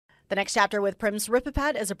The Next Chapter with Prim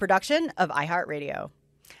Sripapat is a production of iHeartRadio.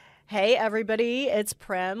 Hey, everybody, it's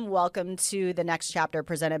Prim. Welcome to The Next Chapter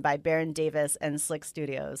presented by Baron Davis and Slick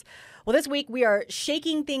Studios. Well, this week we are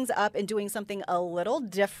shaking things up and doing something a little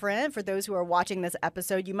different. For those who are watching this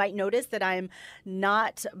episode, you might notice that I'm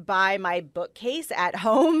not by my bookcase at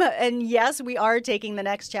home. And yes, we are taking The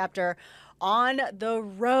Next Chapter on the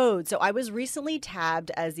road. So I was recently tabbed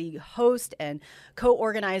as the host and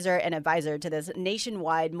co-organizer and advisor to this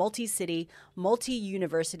nationwide multi-city,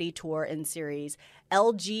 multi-university tour and series,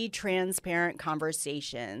 LG Transparent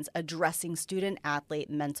Conversations, addressing student-athlete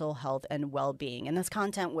mental health and well-being. And this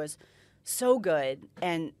content was so good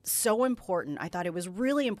and so important. I thought it was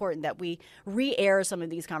really important that we re-air some of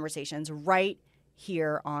these conversations right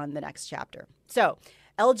here on The Next Chapter. So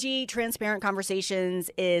LG Transparent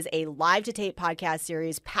Conversations is a live-to-tape podcast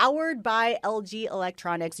series powered by LG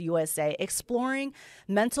Electronics USA, exploring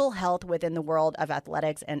mental health within the world of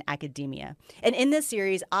athletics and academia. And in this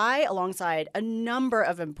series, I, alongside a number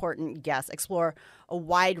of important guests, explore a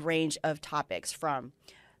wide range of topics, from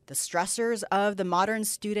the stressors of the modern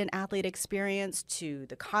student-athlete experience to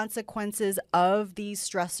the consequences of these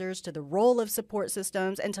stressors, to the role of support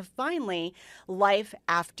systems, and to finally life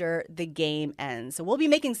after the game ends. So we'll be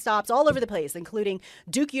making stops all over the place, including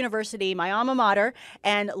Duke University, my alma mater,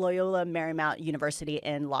 and Loyola Marymount University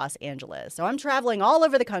in Los Angeles. So I'm traveling all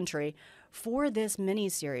over the country for this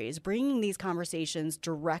mini-series, bringing these conversations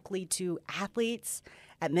directly to athletes,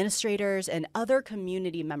 administrators, and other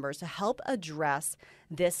community members to help address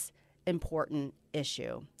this important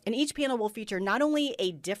issue. And each panel will feature not only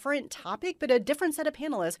a different topic, but a different set of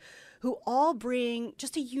panelists who all bring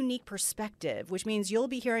just a unique perspective, which means you'll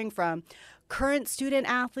be hearing from current student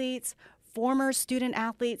athletes, former student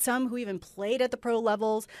athletes, some who even played at the pro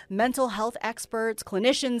levels, mental health experts,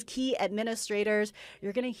 clinicians, key administrators.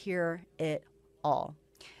 You're going to hear it all.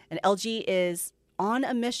 And LG is on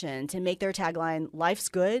a mission to make their tagline, "Life's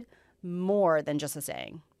good," more than just a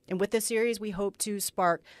saying. And with this series, we hope to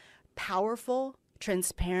spark powerful,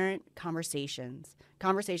 transparent conversations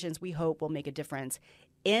we hope will make a difference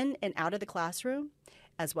in and out of the classroom,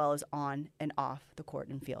 as well as on and off the court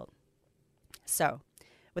and field. So,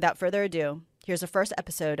 without further ado, here's the first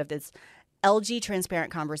episode of this LG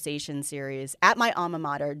Transparent Conversation series at my alma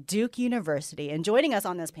mater, Duke University. And joining us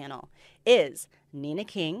on this panel is Nina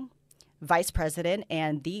King, Vice President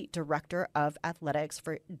and the Director of Athletics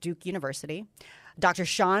for Duke University, Dr.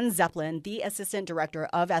 Shawn Zeplin, the Assistant Director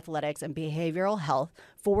of Athletics and Behavioral Health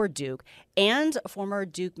for Duke, and former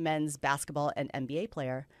Duke men's basketball and NBA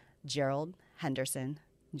player, Gerald Henderson,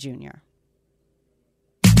 Jr.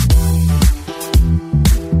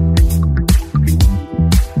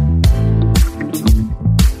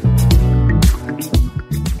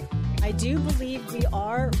 I do believe we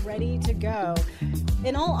are ready to go.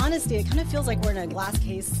 In all honesty, it kind of feels like we're in a glass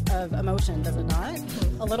case of emotion, does it not?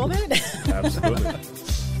 A little bit? Absolutely.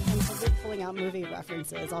 I'm pulling out movie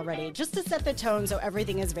references already, just to set the tone so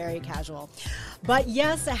everything is very casual. But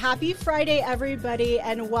yes, happy Friday, everybody,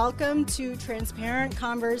 and welcome to Transparent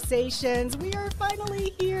Conversations. We are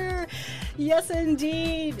finally here. Yes,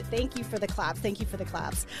 indeed. Thank you for the claps. Thank you for the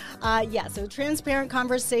claps. So Transparent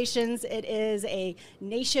Conversations, it is a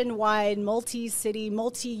nationwide, multi-city,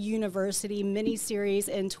 multi-university mini-series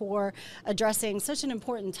and tour addressing such an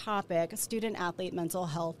important topic, student-athlete mental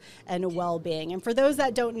health and well-being. And for those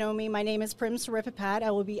that don't know me, my name is Prim Sripapat.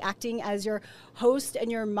 I will be acting as your host and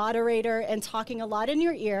your moderator and talking a lot in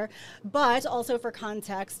your ear. But also for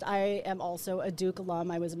context, I am also a Duke alum.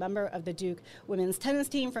 I was a member of the Duke women's tennis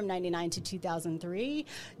team from 99 to 2003,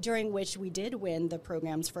 during which we did win the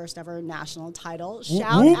program's first ever national title.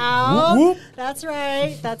 Shout out. Whoop. That's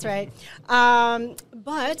right. That's right.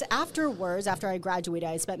 But afterwards, after I graduated,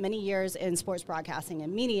 I spent many years in sports broadcasting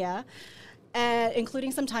and media,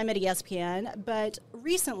 including some time at ESPN, but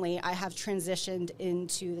recently I have transitioned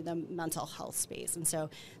into the mental health space. And so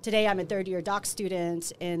today I'm a third-year doc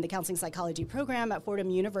student in the counseling psychology program at Fordham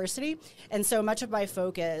University. And so much of my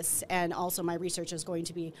focus and also my research is going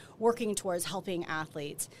to be working towards helping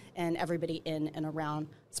athletes and everybody in and around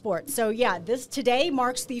sports. So yeah, this today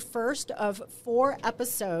marks the first of 4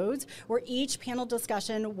 episodes where each panel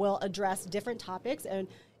discussion will address different topics, and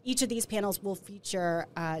each of these panels will feature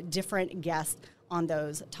different guests on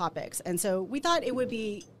those topics. And so we thought it would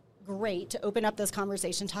be great to open up this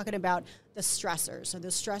conversation talking about the stressors, so the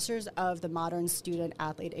stressors of the modern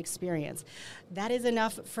student-athlete experience. That is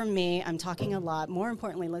enough from me. I'm talking a lot. More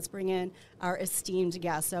importantly, let's bring in our esteemed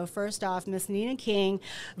guests. So first off, Miss Nina King,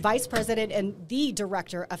 Vice President and the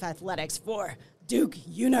Director of Athletics for Duke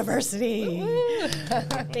University.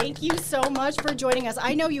 Thank you so much for joining us.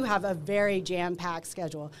 I know you have a very jam-packed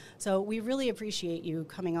schedule, so we really appreciate you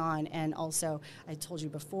coming on. And also, I told you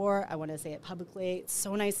before, I want to say it publicly, it's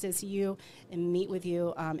so nice to see you and meet with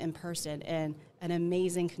you in person. And an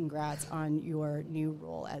amazing congrats on your new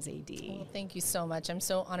role as AD. Well, thank you so much. I'm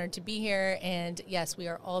so honored to be here. And yes, we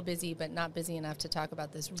are all busy, but not busy enough to talk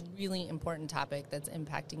about this really important topic that's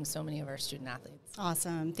impacting so many of our student athletes.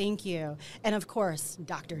 Awesome. Thank you. And of course,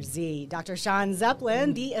 Dr. Z, Dr. Shawn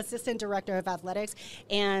Zeplin, the Assistant Director of Athletics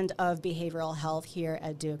and of Behavioral Health here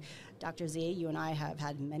at Duke. Dr. Z, you and I have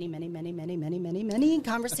had many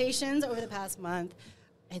conversations over the past month.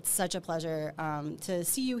 It's such a pleasure to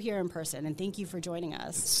see you here in person, and thank you for joining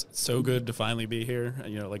us. It's so good to finally be here.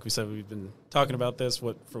 You know, like we said, we've been talking about this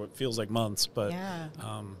for what feels like months, but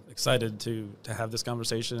excited to have this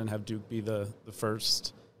conversation and have Duke be the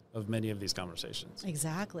first of many of these conversations.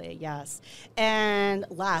 Exactly, yes. And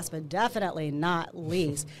last but definitely not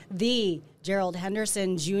least, the Gerald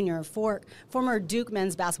Henderson Jr., former Duke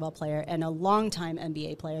men's basketball player and a longtime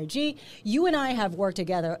NBA player. G, you and I have worked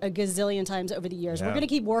together a gazillion times over the years. Yeah. We're going to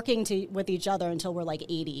keep working with each other until we're like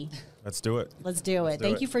 80. Let's do it. Let's do it.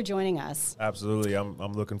 Thank you for joining us. Absolutely.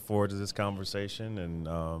 I'm looking forward to this conversation,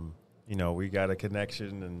 and you know, we got a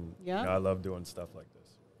connection, and you know, I love doing stuff like this.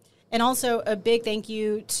 And also a big thank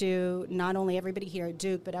you to not only everybody here at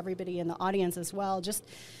Duke, but everybody in the audience as well. Just,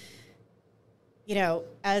 you know,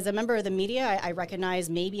 as a member of the media, I recognize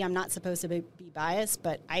maybe I'm not supposed to be biased,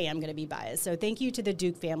 but I am going to be biased. So thank you to the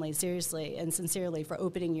Duke family, seriously and sincerely, for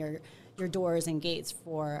opening your doors and gates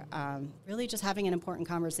for really just having an important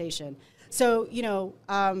conversation. So, you know,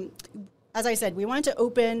 as I said, we wanted to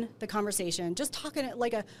open the conversation, just talking at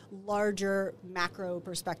like a larger macro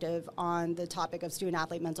perspective on the topic of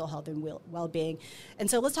student-athlete mental health and well-being. And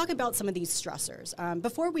so let's talk about some of these stressors.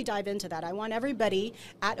 Before we dive into that, I want everybody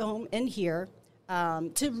at home and here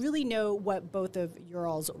to really know what both of your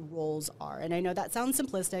all's roles are. And I know that sounds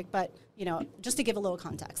simplistic, but, you know, just to give a little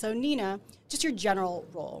context. So, Nina, just your general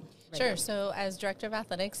role. Sure. Now. So as Director of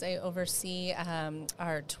Athletics, I oversee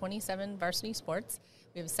our 27 varsity sports.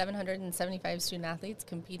 We have 775 student athletes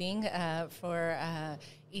competing for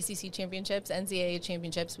ACC championships, NCAA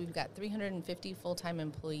championships. We've got 350 full-time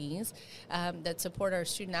employees that support our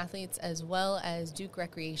student athletes as well as Duke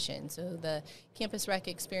Recreation. So the campus rec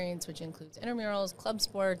experience, which includes intramurals, club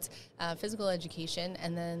sports, physical education,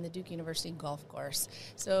 and then the Duke University golf course.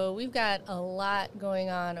 So we've got a lot going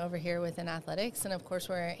on over here within athletics. And, of course,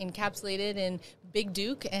 we're encapsulated in Big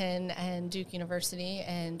Duke and Duke University.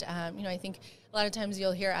 And, you know, I think a lot of times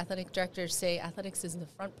you'll hear athletic directors say athletics is the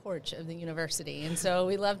front porch of the university. And so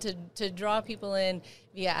we love to draw people in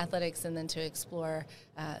via athletics and then to explore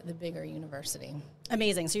the bigger university.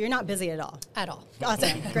 Amazing. So you're not busy at all? At all.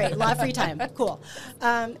 Awesome. Great. A lot of free time. Cool.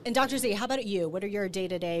 And Dr. Z, how about you? What are your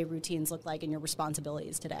day-to-day routines look like and your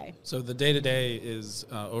responsibilities today? So the day-to-day is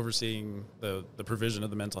overseeing the provision of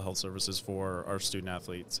the mental health services for our student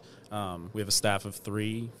athletes. We have a staff of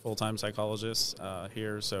 3 full-time psychologists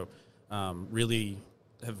here, so really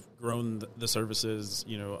have grown the services,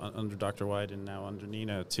 you know, under Dr. White and now under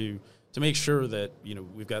Nina to make sure that, you know,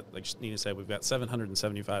 we've got, like Nina said, we've got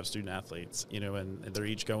 775 student athletes, you know, and they're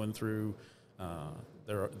each going through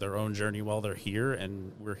their own journey while they're here,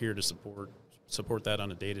 and we're here to support that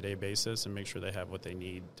on a day-to-day basis and make sure they have what they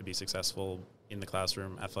need to be successful in the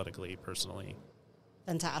classroom, athletically, personally.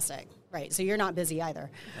 Fantastic. Right. So you're not busy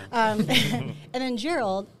either. And then,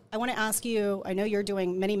 Gerald, I want to ask you, I know you're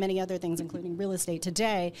doing many, many other things, including real estate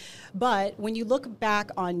today, but when you look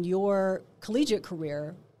back on your collegiate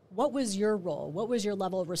career, what was your role? What was your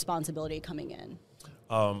level of responsibility coming in?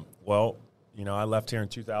 Well, you know, I left here in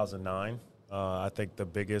 2009. I think the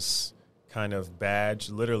biggest kind of badge,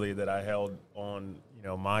 literally, that I held on, you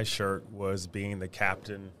know, my shirt was being the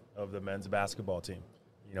captain of the men's basketball team.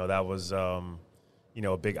 You know, that was, you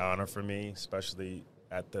know, a big honor for me, especially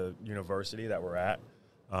at the university that we're at.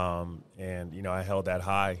 And, you know, I held that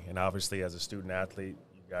high. And obviously, as a student athlete,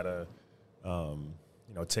 you got to,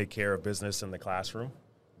 you know, take care of business in the classroom.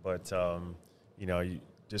 But, you know,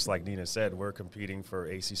 just like Nina said, we're competing for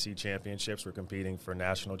ACC championships. We're competing for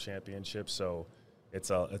national championships. So it's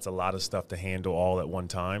a lot of stuff to handle all at one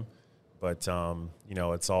time. But, you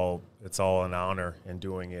know, it's all an honor in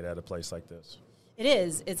doing it at a place like this. It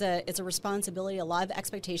is. It's a responsibility, a lot of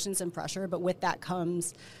expectations and pressure, but with that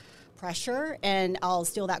comes pressure. And I'll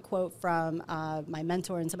steal that quote from my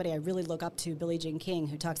mentor and somebody I really look up to, Billie Jean King,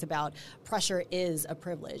 who talks about pressure is a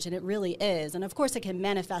privilege, and it really is. And of course, it can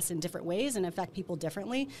manifest in different ways and affect people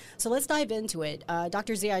differently. So let's dive into it.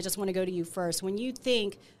 Dr. Z, I just want to go to you first. When you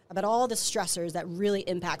think about all the stressors that really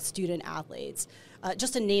impact student athletes,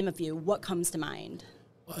 just to name a few, what comes to mind?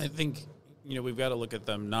 Well, I think we've got to look at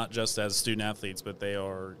them not just as student athletes, but they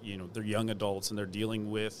are, they're young adults and they're dealing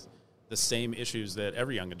with the same issues that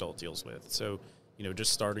every young adult deals with. So,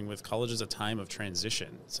 just starting with college is a time of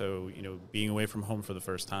transition. So, being away from home for the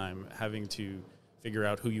first time, having to figure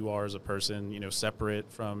out who you are as a person,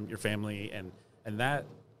 separate from your family. And that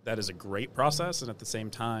is a great process. And at the same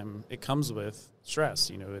time, it comes with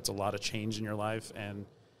stress. It's a lot of change in your life and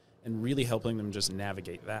really helping them just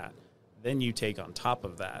navigate that. Then you take on top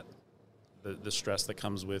of that the stress that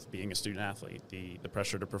comes with being a student athlete, the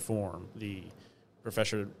pressure to perform, the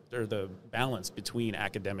professor or the balance between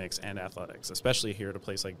academics and athletics, especially here at a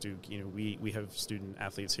place like Duke. We have student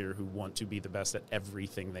athletes here who want to be the best at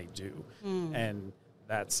everything they do. And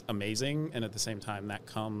that's amazing. And at the same time, that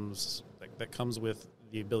comes with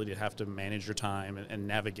the ability to have to manage your time and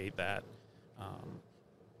navigate that,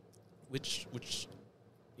 which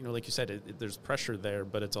like you said, there's pressure there,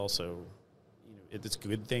 but it's also, it's a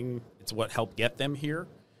good thing. It's what helped get them here.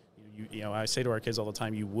 I say to our kids all the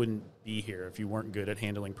time, you wouldn't be here if you weren't good at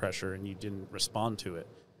handling pressure and you didn't respond to it.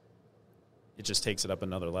 It just takes it up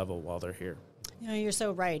another level while they're here. You're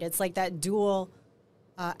so right. It's like that dual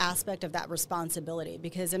aspect of that responsibility,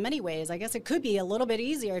 because in many ways, I guess it could be a little bit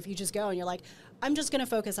easier if you just go and you're like, I'm just going to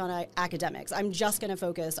focus on academics. I'm just going to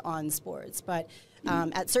focus on sports. But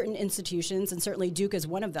at certain institutions, and certainly Duke is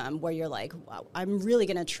one of them, where you're like, wow, I'm really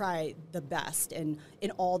going to try the best in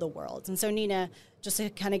all the worlds. And so, Nina, just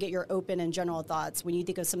to kind of get your open and general thoughts, when you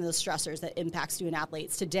think of some of the stressors that impact student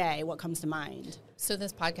athletes today, what comes to mind? So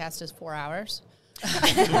this podcast is 4 hours.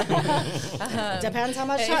 Depends how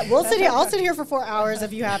much time. I'll sit here for 4 hours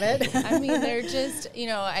if you have it. I mean, they're just,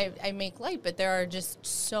 I make light, but there are just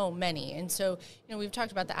so many. And so, we've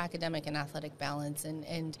talked about the academic and athletic balance.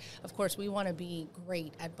 And of course, we want to be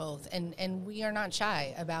great at both. And we are not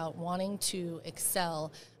shy about wanting to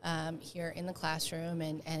excel here in the classroom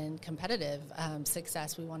and competitive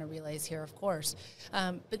success we want to realize here, of course.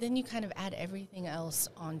 But then you kind of add everything else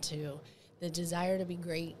onto the desire to be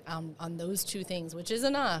great on those two things, which is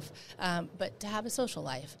enough, but to have a social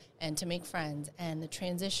life and to make friends and the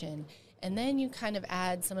transition. And then you kind of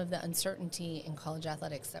add some of the uncertainty in college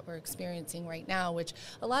athletics that we're experiencing right now, which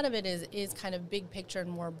a lot of it is kind of big picture and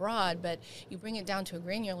more broad, but you bring it down to a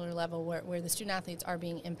granular level where the student athletes are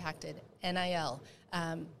being impacted. NIL,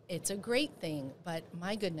 it's a great thing, but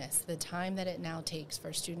my goodness, the time that it now takes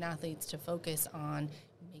for student athletes to focus on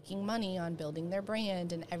making money on building their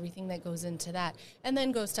brand and everything that goes into that, and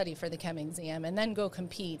then go study for the chem exam, and then go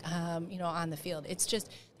compete, on the field. It's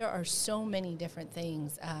just, there are so many different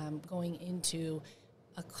things going into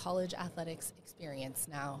a college athletics experience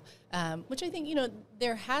now, which I think,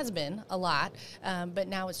 there has been a lot, but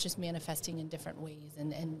now it's just manifesting in different ways,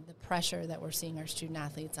 and the pressure that we're seeing our student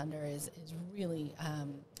athletes under is really,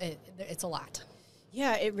 it's a lot.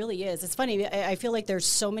 Yeah, it really is. It's funny. I feel like there's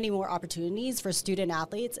so many more opportunities for student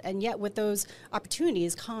athletes, and yet with those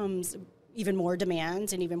opportunities comes even more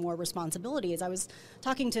demands and even more responsibilities. I was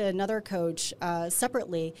talking to another coach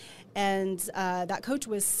separately, and that coach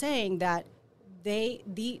was saying that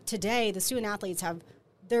today the student athletes have,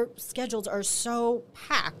 their schedules are so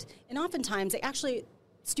packed, and oftentimes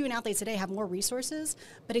student athletes today have more resources,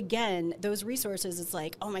 but again, those resources, it's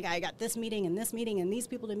like, oh my God, I got this meeting and these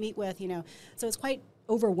people to meet with, so it's quite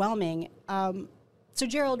overwhelming. So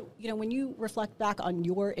Gerald, when you reflect back on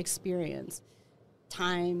your experience,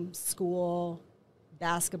 time, school,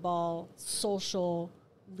 basketball, social,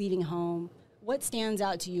 leaving home, what stands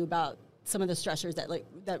out to you about some of the stressors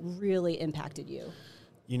that really impacted you?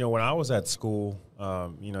 When I was at school,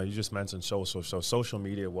 you just mentioned social, so social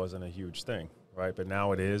media wasn't a huge thing. Right, but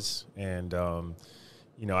now it is, and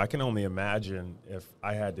I can only imagine if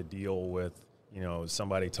I had to deal with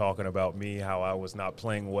somebody talking about me, how I was not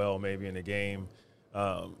playing well maybe in the game.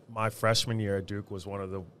 My freshman year at Duke was one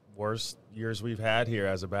of the worst years we've had here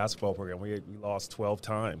as a basketball program. We lost 12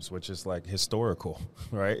 times, which is like historical,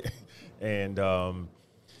 right? And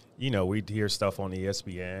we'd hear stuff on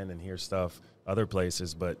ESPN and hear stuff other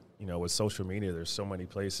places, but with social media, there's so many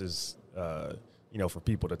places. For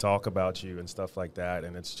people to talk about you and stuff like that.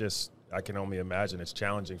 And it's just, I can only imagine it's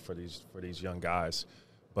challenging for these young guys.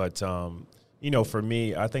 But, for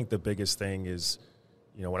me, I think the biggest thing is,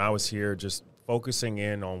 when I was here, just focusing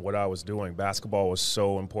in on what I was doing. Basketball was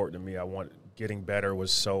so important to me. getting better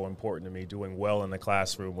was so important to me. Doing well in the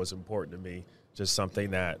classroom was important to me, just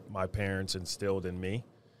something that my parents instilled in me.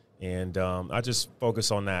 And I just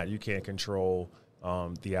focus on that. You can't control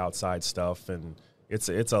the outside stuff, and it's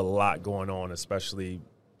a lot going on, especially,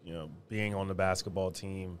 being on the basketball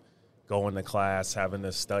team, going to class, having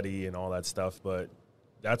to study and all that stuff. But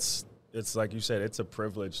it's like you said, it's a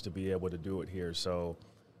privilege to be able to do it here. So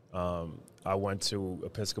I went to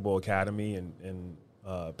Episcopal Academy in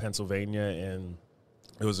Pennsylvania, and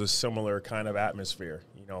it was a similar kind of atmosphere.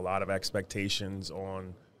 A lot of expectations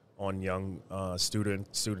on young student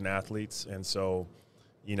athletes, and so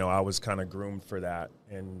I was kind of groomed for that.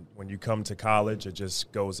 And when you come to college, it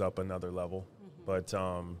just goes up another level. Mm-hmm. But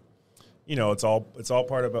it's all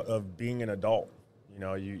part of being an adult.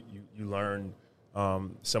 You learn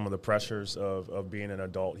some of the pressures of being an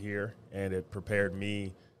adult here, and it prepared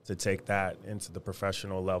me to take that into the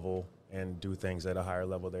professional level and do things at a higher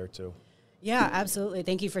level there too. Yeah, absolutely.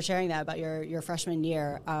 Thank you for sharing that about your freshman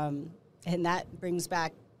year. And that brings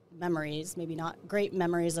back memories, maybe not great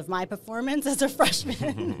memories of my performance as a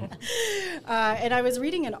freshman. And I was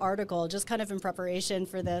reading an article just kind of in preparation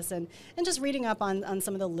for this and just reading up on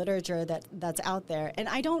some of the literature that's out there. And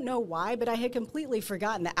I don't know why, but I had completely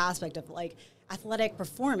forgotten the aspect of athletic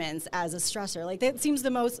performance as a stressor. That seems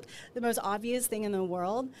the most obvious thing in the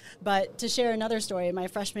world. But to share another story, in my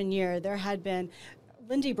freshman year, there had been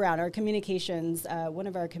Lindy Brown, our communications, one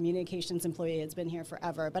of our communications employees, has been here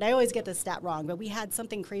forever, but I always get this stat wrong. But we had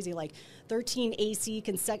something crazy like 13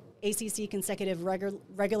 ACC consecutive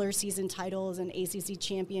regular season titles and ACC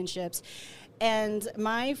championships. And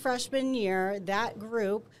my freshman year, that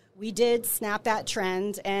group, we did snap that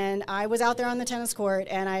trend, and I was out there on the tennis court,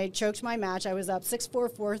 and I choked my match. I was up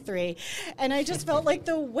 6-4, 4-3, and I just felt like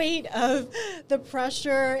the weight of the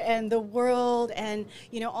pressure and the world, and,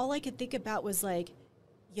 all I could think about was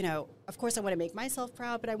of course I want to make myself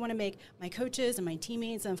proud, but I want to make my coaches and my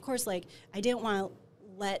teammates. And of course, I didn't want to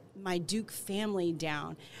let my Duke family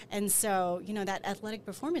down. And so, that athletic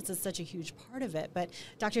performance is such a huge part of it. But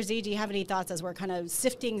Dr. Z, do you have any thoughts as we're kind of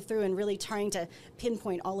sifting through and really trying to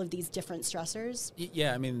pinpoint all of these different stressors?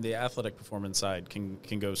 Yeah, the athletic performance side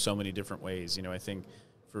can go so many different ways. I think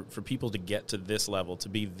for people to get to this level, to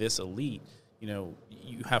be this elite,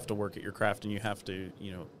 you have to work at your craft, and you have to,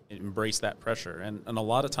 embrace that pressure. And a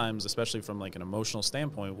lot of times, especially from an emotional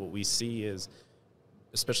standpoint, what we see is,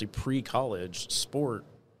 especially pre-college, sport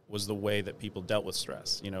was the way that people dealt with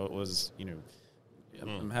stress. It was,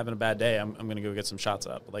 I'm having a bad day, I'm going to go get some shots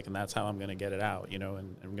up, and that's how I'm going to get it out, and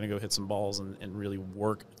I'm going to go hit some balls and really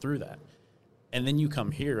work through that. And then you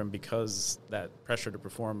come here, and because that pressure to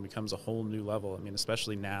perform becomes a whole new level,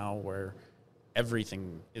 especially now where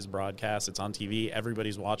everything is broadcast, it's on TV,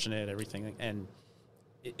 everybody's watching it, everything, and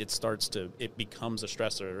it becomes a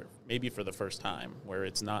stressor maybe for the first time, where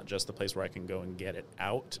it's not just the place where I can go and get it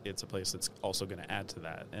out, it's a place that's also going to add to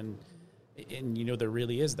that. And there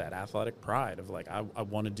really is that athletic pride of I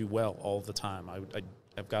want to do well all the time.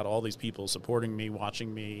 I've got all these people supporting me,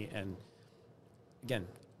 watching me, and again,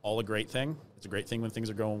 all a great thing. It's a great thing when things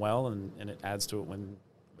are going well, and it adds to it when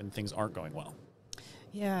things aren't going well.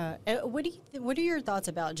 Yeah. What are your thoughts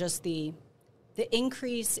about just the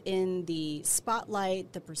increase in the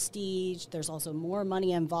spotlight, the prestige? There's also more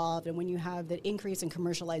money involved, and when you have the increase in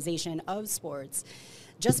commercialization of sports,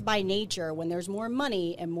 just by nature, when there's more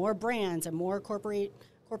money and more brands and more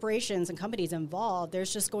corporations and companies involved,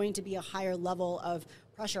 there's just going to be a higher level of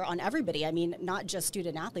pressure on everybody. Not just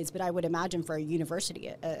student athletes, but I would imagine for a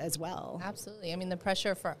university as well. Absolutely. The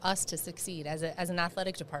pressure for us to succeed as an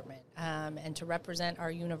athletic department and to represent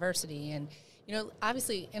our university. And,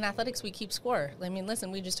 obviously in athletics we keep score. Listen,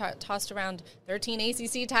 we just tossed around 13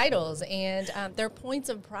 ACC titles, and they're points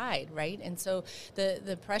of pride, right? And so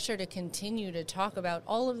the pressure to continue to talk about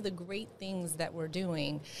all of the great things that we're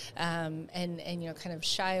doing and kind of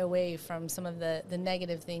shy away from some of the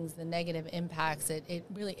negative things, the negative impacts, it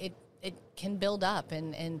really can build up,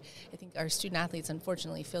 and I think our student athletes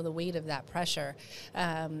unfortunately feel the weight of that pressure.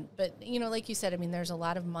 But like you said, there's a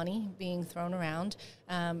lot of money being thrown around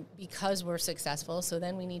because we're successful. So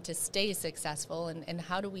then we need to stay successful, and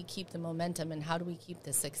how do we keep the momentum, and how do we keep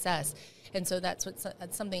the success? And so that's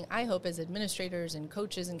something I hope as administrators and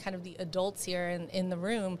coaches and kind of the adults here in the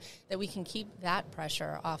room, that we can keep that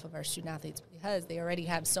pressure off of our student athletes, because they already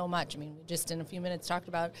have so much. We just in a few minutes talked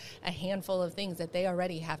about a handful of things that they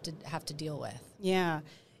already have to deal with. Yeah.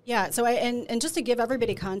 Yeah, so and just to give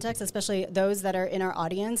everybody context, especially those that are in our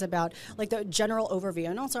audience, about the general overview,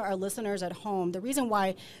 and also our listeners at home, the reason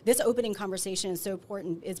why this opening conversation is so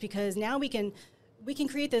important is because now we can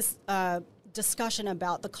create this discussion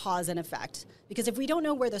about the cause and effect. Because if we don't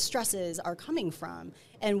know where the stresses are coming from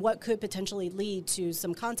and what could potentially lead to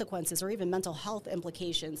some consequences or even mental health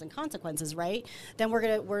implications and consequences, right, then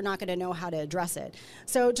we're not gonna know how to address it.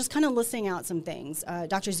 So just kind of listing out some things.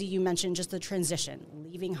 Dr. Z, you mentioned just the transition,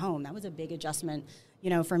 leaving home. That was a big adjustment,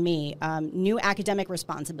 for me. New academic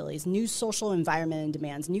responsibilities, new social environment and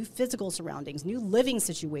demands, new physical surroundings, new living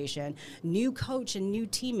situation, new coach and new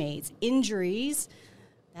teammates, injuries.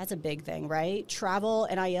 That's a big thing, right? Travel,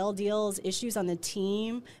 NIL deals, issues on the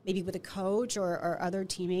team, maybe with a coach or other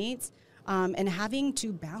teammates, and having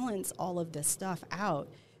to balance all of this stuff out.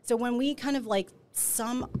 So when we kind of like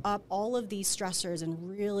sum up all of these stressors and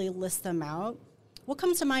really list them out, what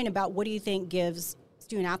comes to mind about what do you think gives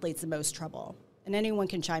student athletes the most trouble? And anyone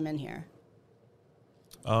can chime in here.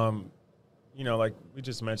 Like we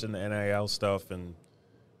just mentioned the NIL stuff, and,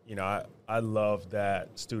 I love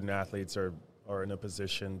that student athletes are in a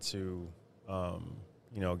position to,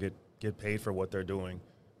 get paid for what they're doing.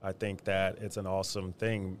 I think that it's an awesome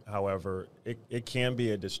thing. However, it can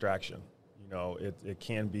be a distraction. It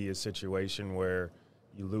can be a situation where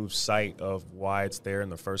you lose sight of why it's there in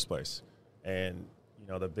the first place. And,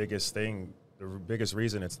 the biggest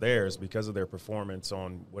reason it's there is because of their performance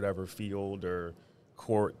on whatever field or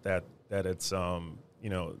court that it's,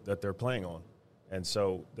 that they're playing on. And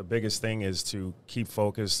so the biggest thing is to keep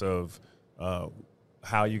focus of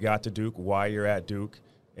how you got to Duke, why you're at Duke,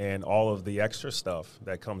 and all of the extra stuff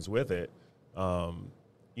that comes with it, will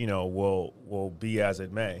be as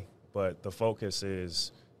it may. But the focus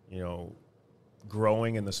is,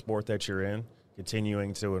 growing in the sport that you're in,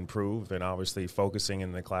 continuing to improve, and obviously focusing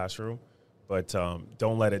in the classroom. But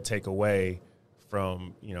don't let it take away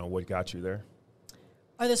from, what got you there.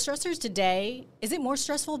 Are the stressors today, is it more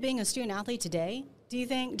stressful being a student athlete today, do you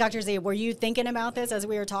think? Dr. Z, were you thinking about this as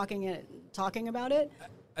we were talking about it?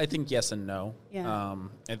 I think yes and no. Yeah.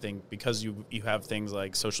 I think because you have things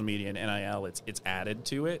like social media and NIL, it's added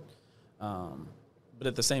to it. But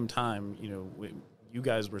at the same time, you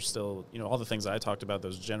guys were still, all the things I talked about,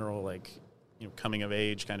 those general, coming of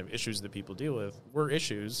age kind of issues that people deal with were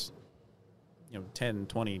issues, 10,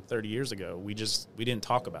 20, 30 years ago. We didn't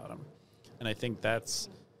talk about them. And I think that's,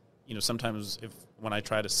 sometimes when I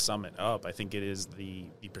try to sum it up, I think it is the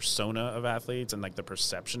persona of athletes and the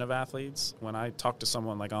perception of athletes. When I talk to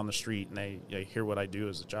someone on the street and they hear what I do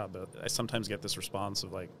as a job, I sometimes get this response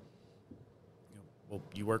of well,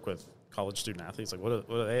 you work with college student athletes. What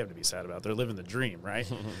do they have to be sad about? They're living the dream, right?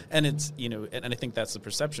 And it's, and I think that's the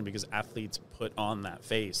perception because athletes put on that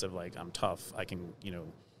face of I'm tough. I can,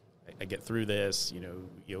 I get through this.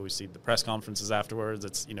 You always see the press conferences afterwards.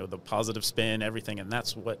 It's, the positive spin, everything. And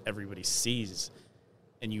that's what everybody sees.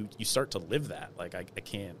 And you start to live that.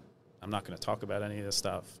 I'm not going to talk about any of this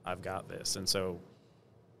stuff. I've got this. And so,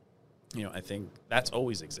 I think that's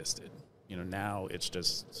always existed. Now it's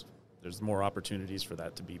just, there's more opportunities for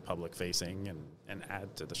that to be public facing and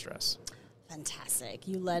add to the stress. Fantastic.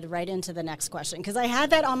 You led right into the next question because I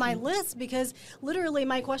had that on my list because literally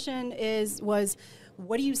my question was,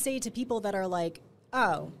 what do you say to people that are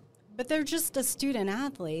but they're just a student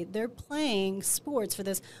athlete. They're playing sports for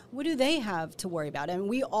this. What do they have to worry about? And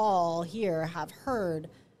we all here have heard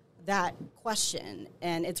that question,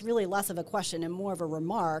 and it's really less of a question and more of a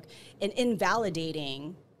remark and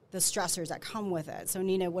invalidating the stressors that come with it. So,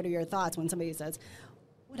 Nina, what are your thoughts when somebody says,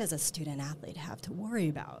 what does a student athlete have to worry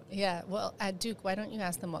about? Yeah, well, at Duke, why don't you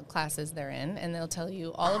ask them what classes they're in, and they'll tell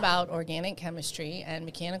you all about organic chemistry and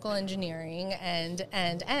mechanical engineering and,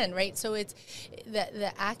 right? So it's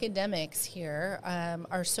the academics here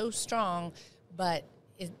are so strong, but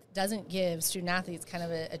it doesn't give student athletes kind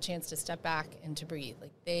of a chance to step back and to breathe.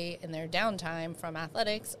 They, in their downtime from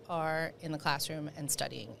athletics, are in the classroom and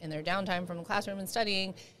studying. In their downtime from the classroom and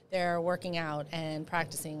studying, they're working out and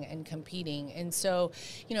practicing and competing. And so,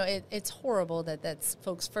 it's horrible that that's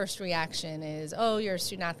folks' first reaction is, oh, you're a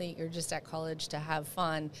student athlete, you're just at college to have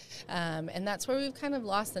fun. And that's where we've kind of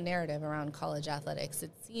lost the narrative around college athletics.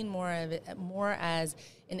 It's seen more as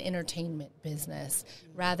an entertainment business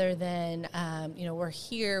rather than, we're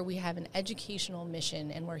here, we have an educational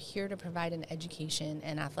mission, and we're here to provide an education,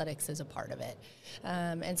 and athletics is a part of it.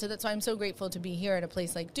 And so that's why I'm so grateful to be here at a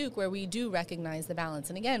place like Duke where we do recognize the balance.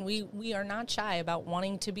 And again, we are not shy about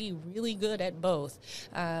wanting to be really good at both,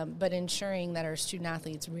 but ensuring that our student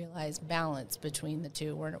athletes realize balance between the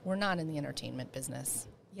two. We're not in the entertainment business.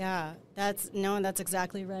 Yeah, that's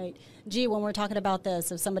exactly right. Gee, when we're talking about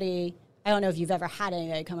this, if somebody, I don't know if you've ever had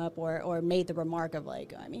anybody come up or made the remark of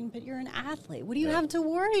but you're an athlete. What do you have to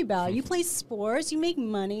worry about? You play sports, you make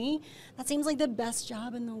money. That seems like the best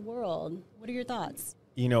job in the world. What are your thoughts?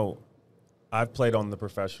 I've played on the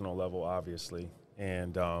professional level, obviously.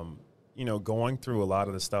 And, going through a lot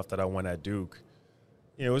of the stuff that I went at Duke,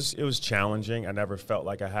 it was challenging. I never felt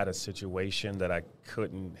like I had a situation that I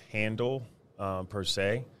couldn't handle per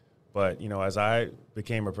se. But, as I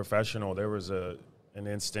became a professional, there was an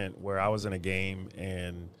instant where I was in a game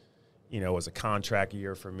and, it was a contract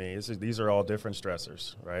year for me. These are all different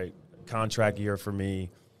stressors, right? Contract year for me,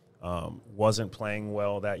 wasn't playing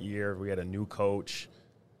well that year. We had a new coach,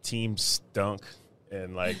 team stunk,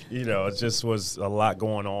 and it just was a lot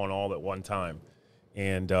going on all at one time.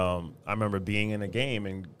 And I remember being in a game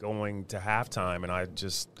and going to halftime, and I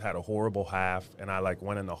just had a horrible half, and I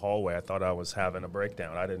went in the hallway. I thought I was having a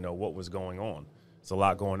breakdown. I didn't know what was going on. There's a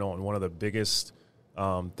lot going on. One of the biggest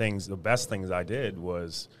the best things I did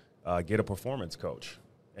was get a performance coach,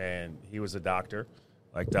 and he was a doctor,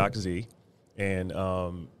 like Doc Z, and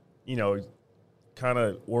kind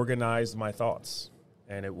of organized my thoughts,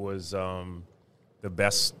 and it was the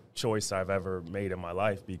best choice I've ever made in my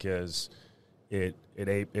life because it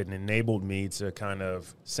enabled me to kind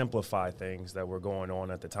of simplify things that were going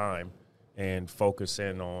on at the time and focus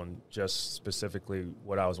in on just specifically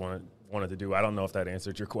what I wanted to do. I don't know if that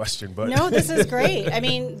answered your question, but no, this is great. I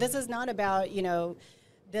mean, this is not about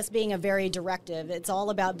this being a very directive. It's all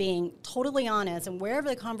about being totally honest and wherever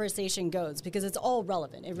the conversation goes, because it's all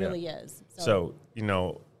relevant. It really is. So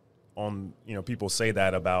people say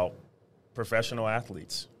that about professional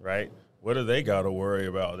athletes, right? What do they got to worry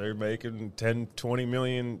about? They're making $10, $20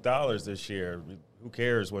 million this year. Who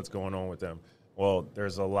cares what's going on with them? Well,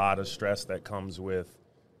 there's a lot of stress that comes with,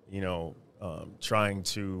 trying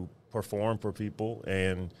to perform for people,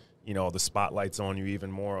 and, the spotlight's on you even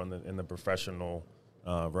more in the professional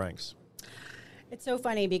ranks. It's so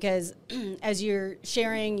funny because as you're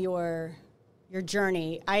sharing your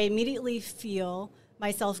journey, I immediately feel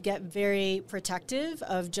myself get very protective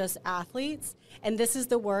of just athletes. And this is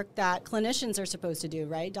the work that clinicians are supposed to do,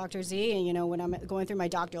 right, Dr. Z? And, when I'm going through my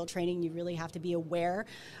doctoral training, you really have to be aware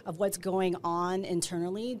of what's going on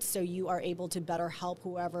internally so you are able to better help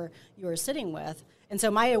whoever you're sitting with. And so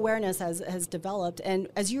my awareness has developed. And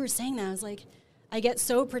as you were saying that, I was like, I get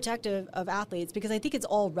so protective of athletes because I think it's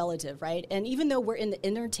all relative, right? And even though we're in the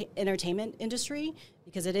entertainment industry,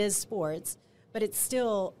 because it is sports, but it's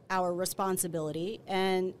still our responsibility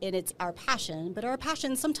and it's our passion. But our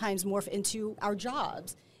passion sometimes morph into our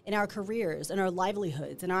jobs and our careers and our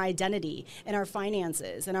livelihoods and our identity and our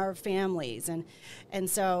finances and our families. And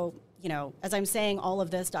so, as I'm saying all of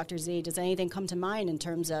this, Dr. Z, does anything come to mind in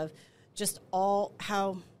terms of just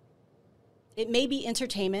how it may be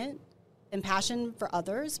entertainment and passion for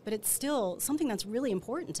others, but it's still something that's really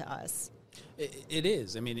important to us? It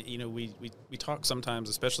is. I mean, we talk sometimes,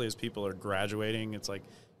 especially as people are graduating. It's like,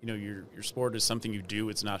 your sport is something you do.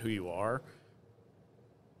 It's not who you are.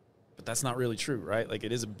 But that's not really true, right? Like,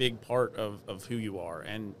 it is a big part of who you are.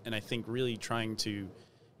 And I think really trying to,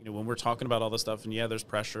 when we're talking about all this stuff, and there's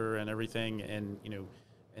pressure and everything, and,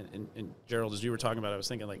 and Gerald, as you were talking about, I was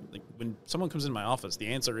thinking, like when someone comes in my office, the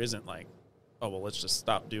answer isn't like, oh, well, let's just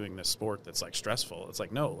stop doing this sport that's stressful. It's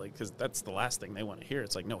like, no, because that's the last thing they want to hear.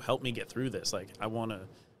 It's like, no, help me get through this. I want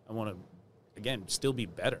to again, still be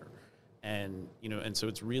better. And, and so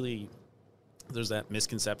it's really, there's that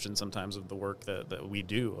misconception sometimes of the work that we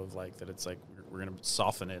do of that it's we're going to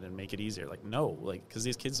soften it and make it easier. No, because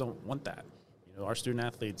these kids don't want that. Our student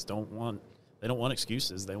athletes don't want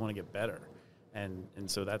excuses. They want to get better. And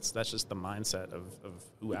so that's just the mindset of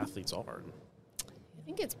who athletes are. I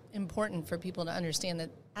think it's important for people to understand that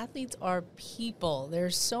athletes are people.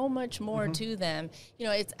 There's so much more to them.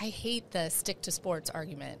 I hate the stick to sports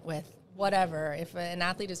argument with whatever. If an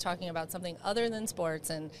athlete is talking about something other than sports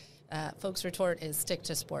and folks' retort is stick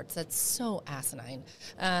to sports, that's so asinine.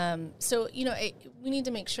 We need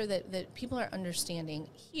to make sure that people are understanding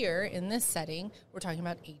here in this setting, we're talking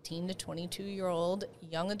about 18 to 22-year-old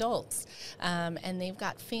young adults. And they've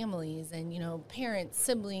got families and, parents,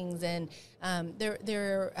 siblings, and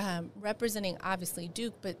they're representing, obviously,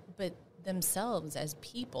 Duke, but themselves as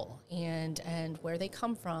people and where they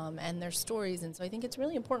come from and their stories. And so I think it's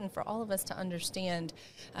really important for all of us to understand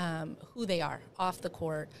who they are off the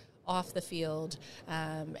court, off the field,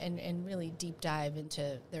 and really deep dive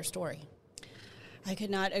into their story. I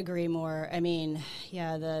could not agree more. I mean,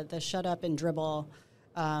 the shut up and dribble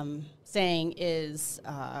saying is,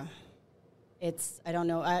 it's, I don't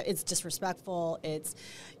know, it's disrespectful. It's,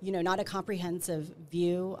 not a comprehensive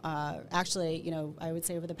view. Actually, I would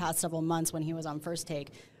say over the past several months when he was on First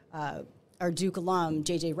Take, our Duke alum,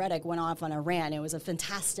 J.J. Redick, went off on a rant. It was a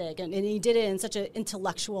fantastic, and he did it in such an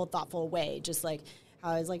intellectual, thoughtful way, just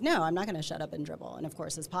I was like, no, I'm not going to shut up and dribble. And, of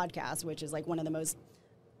course, his podcast, which is one of the most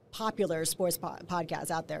popular sports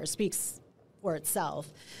podcast out there speaks for itself.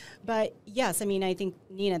 But yes, I mean, I think,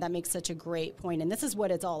 Nina, that makes such a great point. And this is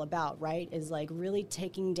what it's all about, right? Is like really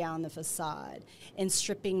taking down the facade and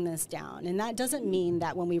stripping this down. And that doesn't mean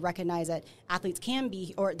that when we recognize that athletes can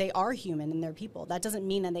be, or they are human and they're people, that doesn't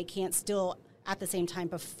mean that they can't still at the same time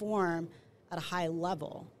perform at a high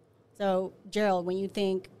level. So, Gerald, when you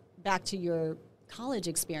think back to your college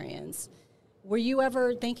experience, were you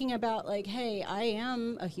ever thinking about like, hey, I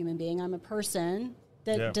am a human being, I'm a person?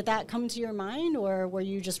 Did that come to your mind, or were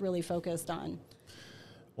you just really focused on?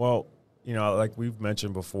 Well, you know, like we've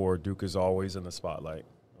mentioned before, Duke is always in the spotlight,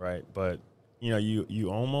 right? But, you know, you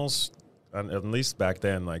almost, at least back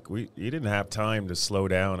then, like you didn't have time to slow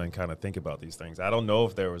down and kind of think about these things. I don't know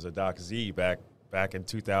if there was a Doc Z back in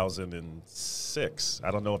 2006. I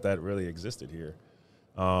don't know if that really existed here.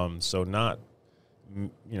 So not, you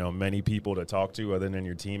know, many people to talk to other than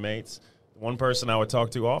your teammates. One person I would talk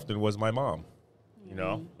to often was my mom. You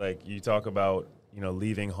know, like you talk about, you know,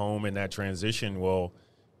 leaving home in that transition. Well,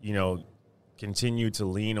 you know, continue to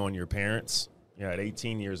lean on your parents. You know, at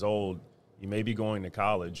 18 years old, you may be going to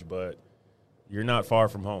college, but you're not far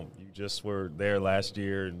from home. You just were there last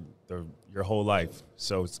year and your whole life.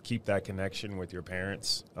 So keep that connection with your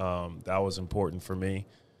parents. That was important for me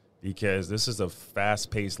because this is a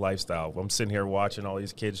fast-paced lifestyle. I'm sitting here watching all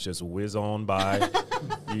these kids just whiz on by,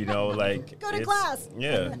 you know, like. Go to class.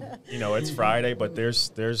 Yeah. You know, it's Friday, but there's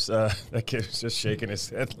that kid's just shaking his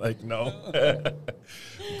head like, no.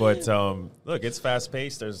 But, look, it's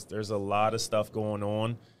fast-paced. There's a lot of stuff going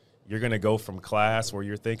on. You're going to go from class where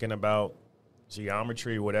you're thinking about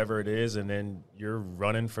geometry, whatever it is, and then you're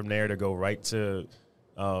running from there to go right to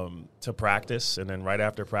practice. And then right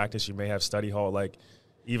after practice, you may have study hall, like,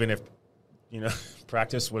 even if, you know,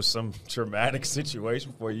 practice was some traumatic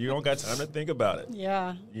situation for you, you don't got time to think about it.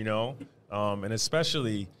 Yeah. You know, and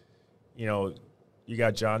especially, you know, you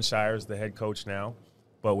got John Shires, the head coach now,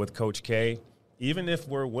 but with Coach K, even if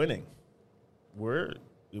we're winning,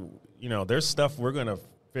 you know, there's stuff we're going to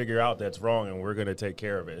figure out that's wrong and we're going to take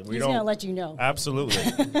care of it. He's going to let you know.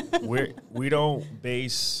 Absolutely. we don't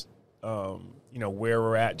base, you know, where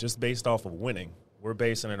we're at just based off of winning. We're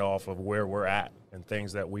basing it off of where we're at and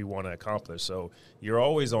things that we want to accomplish. So you're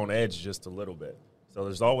always on edge just a little bit. So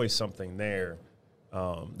there's always something there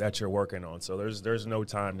that you're working on. So there's no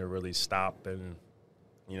time to really stop and,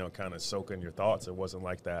 you know, kind of soak in your thoughts. It wasn't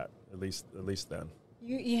like that, at least then.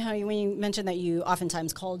 You know, when you mentioned that you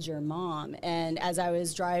oftentimes called your mom, and as I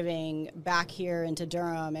was driving back here into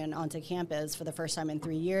Durham and onto campus for the first time in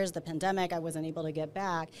 3 years, the pandemic, I wasn't able to get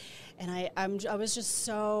back, and I was just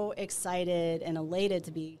so excited and elated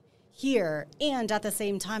to be here, and at the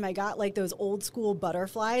same time, I got like those old school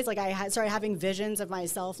butterflies. Like I started having visions of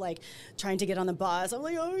myself like trying to get on the bus. I'm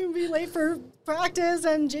like, oh, I'm gonna be late for practice,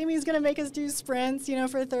 and Jamie's gonna make us do sprints, you know,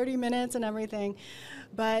 for 30 minutes and everything.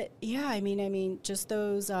 But yeah, I mean, just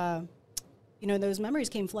those, you know, those memories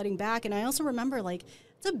came flooding back, and I also remember like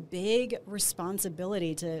it's a big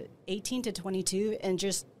responsibility to 18 to 22, and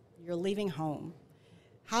just you're leaving home.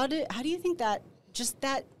 How do you think that just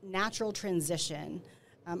that natural transition?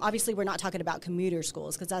 Obviously, we're not talking about commuter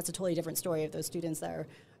schools because that's a totally different story of those students that are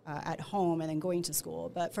at home and then going to school.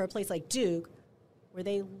 But for a place like Duke, where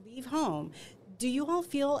they leave home, do you all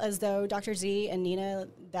feel as though, Dr. Z and Nina,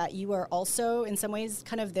 that you are also in some ways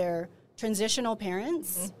kind of their transitional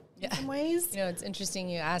parents in some ways? You know, it's interesting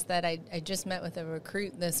you asked that. I just met with a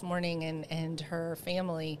recruit this morning and her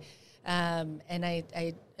family, and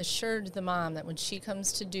I assured the mom that when she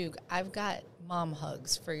comes to Duke, I've got mom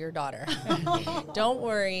hugs for your daughter. Don't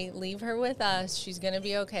worry, leave her with us. She's going to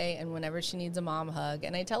be okay. And whenever she needs a mom hug,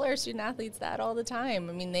 and I tell our student athletes that all the time.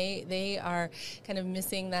 I mean, they are kind of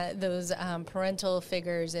missing those parental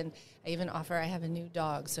figures. And I even offer, I have a new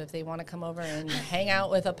dog, so if they want to come over and hang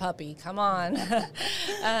out with a puppy, come on.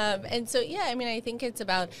 And so, yeah, I mean, I think it's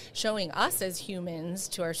about showing us as humans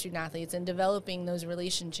to our student athletes and developing those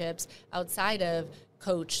relationships outside of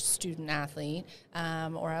coach, student athlete,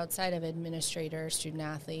 or outside of administrator, student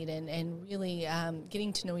athlete, and really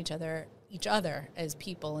getting to know each other as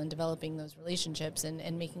people and developing those relationships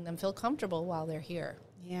and making them feel comfortable while they're here.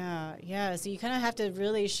 Yeah. So you kind of have to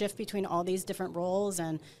really shift between all these different roles.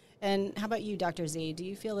 And how about you, Dr. Z? Do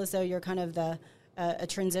you feel as though you're kind of a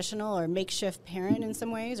transitional or makeshift parent in some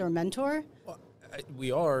ways, or mentor? Well,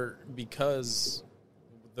 we are, because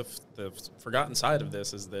the forgotten side of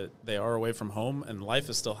this is that they are away from home and life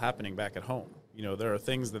is still happening back at home. You know, there are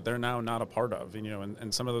things that they're now not a part of, you know,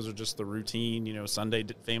 and some of those are just the routine, you know, Sunday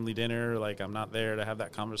family dinner, like I'm not there to have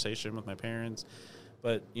that conversation with my parents.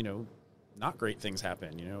 But, you know, not great things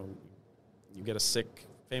happen. You know, you get a sick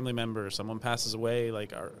family member, someone passes away,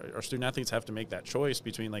 like our student athletes have to make that choice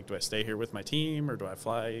between like, do I stay here with my team or do I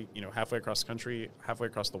fly, halfway across the country, halfway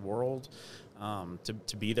across the world,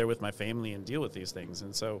 to be there with my family and deal with these things.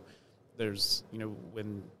 And so there's,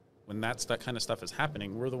 when that kind of stuff is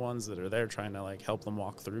happening, we're the ones that are there trying to like help them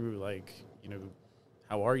walk through, like,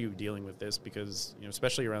 how are you dealing with this? Because,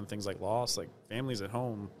 especially around things like loss, like families at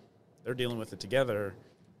home, they're dealing with it together.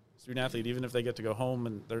 Student athlete, even if they get to go home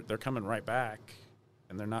and they're coming right back,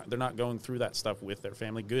 and they're not going through that stuff with their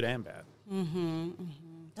family, good and bad. Mm-hmm, mm-hmm.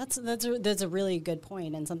 That's a really good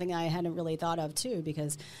point, and something I hadn't really thought of too,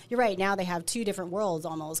 because you're right, now they have two different worlds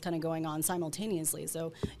almost kind of going on simultaneously.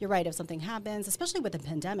 So you're right, if something happens, especially with the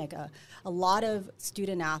pandemic, a lot of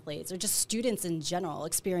student athletes or just students in general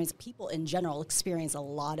experience a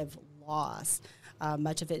lot of loss.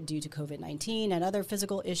 Much of it due to COVID-19 and other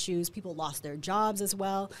physical issues. People lost their jobs as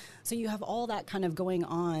well. So you have all that kind of going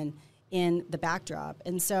on in the backdrop.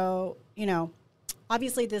 And so,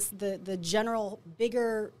 obviously the general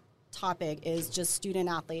bigger topic is just student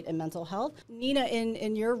athlete and mental health. Nina,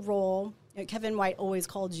 in your role, Kevin White always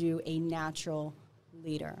called you a natural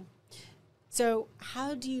leader. So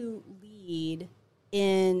how do you lead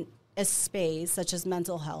in a space such as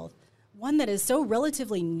mental health, one that is so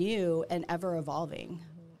relatively new and ever evolving?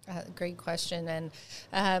 Great question. And,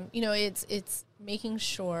 it's making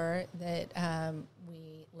sure that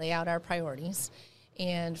we lay out our priorities.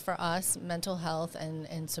 And for us, mental health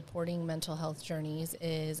and supporting mental health journeys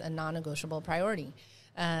is a non-negotiable priority.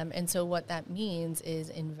 And so what that means is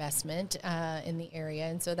investment in the area.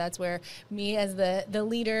 And so that's where me as the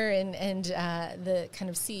leader and the kind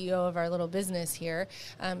of CEO of our little business here,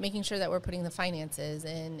 making sure that we're putting the finances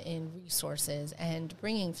in resources and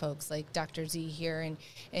bringing folks like Dr. Z here.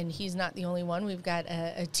 And he's not the only one. We've got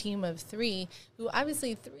a team of 3 who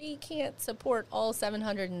obviously 3 can't support all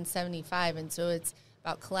 775. And so it's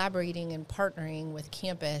about collaborating and partnering with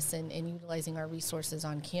campus and utilizing our resources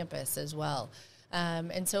on campus as well.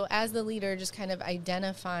 And so as the leader, just kind of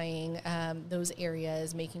identifying those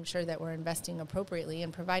areas, making sure that we're investing appropriately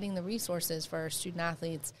and providing the resources for our student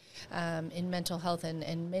athletes in mental health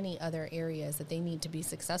and many other areas that they need to be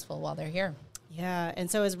successful while they're here. Yeah, and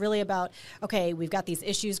so it's really about, okay, we've got these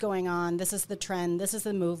issues going on. This is the trend. This is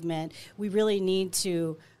the movement. We really need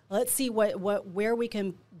to, let's see where we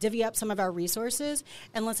can divvy up some of our resources.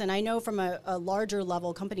 And listen, I know from a larger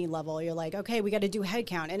level, company level, you're like, okay, we got to do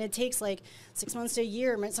headcount. And it takes like 6 months to a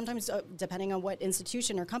year, sometimes depending on what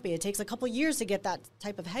institution or company, it takes a couple years to get that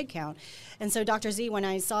type of headcount. And so Dr. Z, when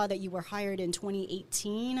I saw that you were hired in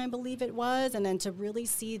 2018, I believe it was, and then to really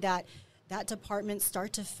see that department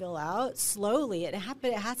start to fill out slowly, it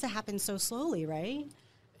has to happen so slowly, right?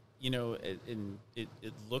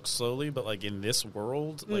 It looks slowly, but like in this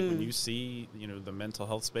world, like when you see, the mental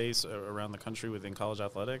health space around the country within college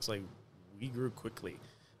athletics, like we grew quickly.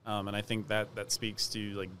 And I think that speaks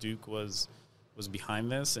to like Duke was behind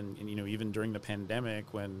this. And even during the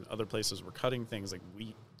pandemic when other places were cutting things, like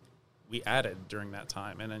we added during that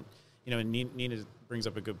time. And then, and Nina brings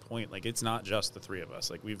up a good point. Like it's not just the 3 of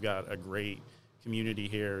us. Like we've got a great community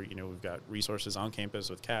here. We've got resources on campus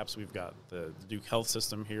with CAPS. We've got the Duke Health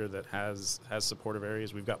System here that has supportive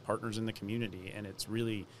areas. We've got partners in the community, and it's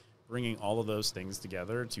really bringing all of those things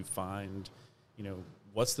together to find,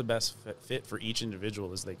 what's the best fit for each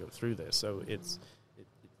individual as they go through this. So it's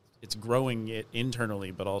growing it internally,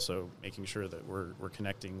 but also making sure that we're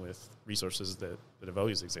connecting with resources that have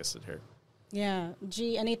always existed here. Yeah.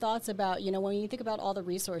 G, any thoughts about, when you think about all the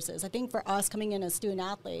resources, I think for us coming in as student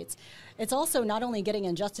athletes, it's also not only getting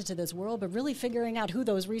adjusted to this world, but really figuring out who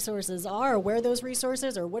those resources are, or where those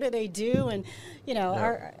resources are, what do they do? And,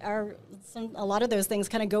 a lot of those things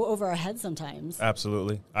kind of go over our heads sometimes.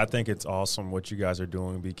 Absolutely. I think it's awesome what you guys are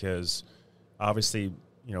doing because obviously,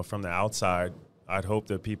 from the outside, I'd hope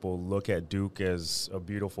that people look at Duke as a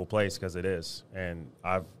beautiful place because it is. And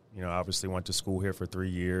I've, obviously went to school here for 3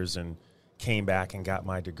 years and came back and got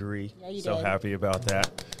my degree. Yeah, you so did. Happy about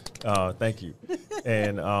that. Thank you.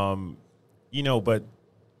 And, but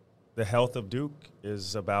the health of Duke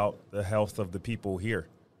is about the health of the people here.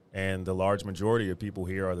 And the large majority of people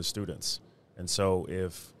here are the students. And so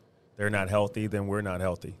if they're not healthy, then we're not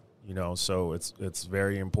healthy. So it's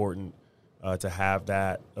very important to have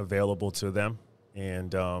that available to them.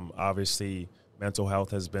 And obviously mental health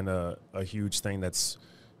has been a huge thing that's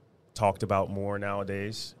talked about more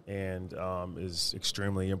nowadays and is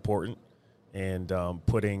extremely important, and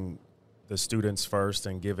putting the students first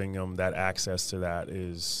and giving them that access to that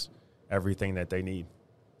is everything that they need.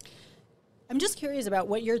 I'm just curious about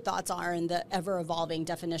what your thoughts are in the ever-evolving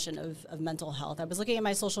definition of mental health. I was looking at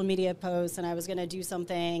my social media posts and I was going to do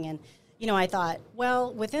something and, I thought,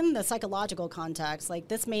 well, within the psychological context, like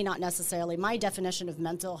this may not necessarily, my definition of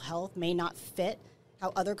mental health may not fit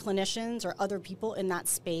how other clinicians or other people in that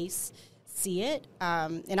space see it.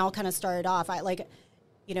 And I'll kind of start it off.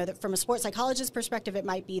 From a sports psychologist perspective, it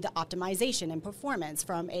might be the optimization and performance.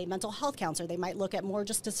 From a mental health counselor, they might look at more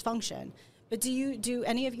just dysfunction. But do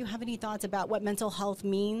any of you have any thoughts about what mental health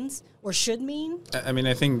means or should mean? I mean,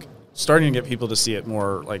 I think starting to get people to see it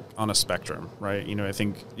more like on a spectrum, right? I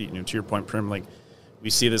think, to your point, Prim, like we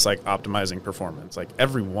see this like optimizing performance. Like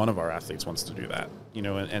every one of our athletes wants to do that,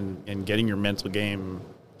 and getting your mental game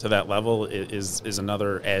to that level is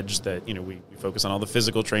another edge that, we focus on all the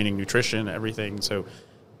physical training, nutrition, everything. So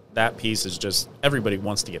that piece is just everybody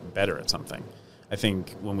wants to get better at something. I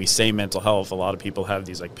think when we say mental health, a lot of people have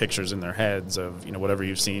these like pictures in their heads of, whatever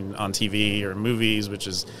you've seen on TV or movies, which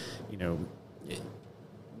is,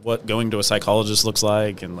 what going to a psychologist looks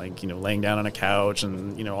like and like, laying down on a couch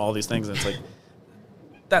and, all these things. And it's like,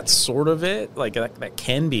 that's sort of it. Like that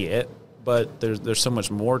can be it, but there's so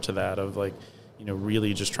much more to that of like,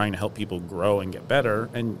 really just trying to help people grow and get better.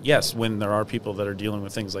 And yes, when there are people that are dealing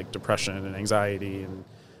with things like depression and anxiety and,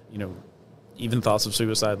 even thoughts of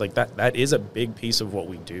suicide, like that is a big piece of what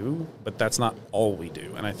we do, but that's not all we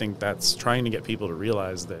do. And I think that's trying to get people to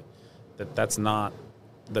realize that's not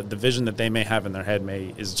the vision that they may have in their head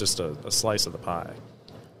is just a slice of the pie.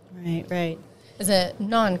 Right. As a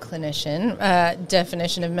non-clinician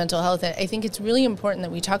definition of mental health, I think it's really important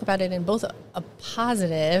that we talk about it in both a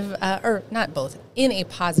positive, or not both, in a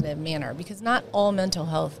positive manner, because not all mental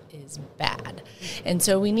health is bad. And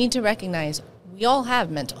so we need to recognize we all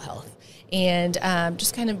have mental health. And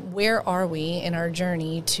just kind of where are we in our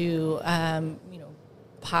journey to,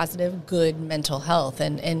 positive, good mental health,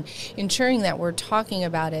 and ensuring that we're talking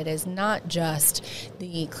about it as not just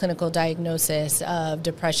the clinical diagnosis of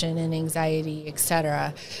depression and anxiety, et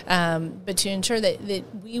cetera, but to ensure that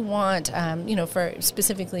we want, for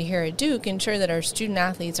specifically here at Duke, ensure that our student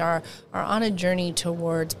athletes are on a journey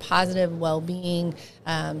towards positive well-being,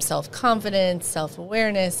 self-confidence,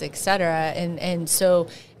 self-awareness, et cetera. And so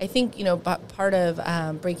I think, part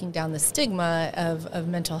of breaking down the stigma of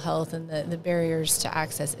mental health and the barriers to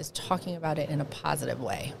access is talking about it in a positive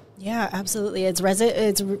way. Yeah, absolutely. It's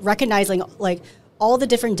recognizing like all the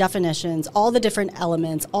different definitions, all the different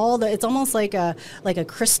elements, it's almost like a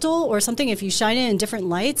crystal or something. If you shine it in different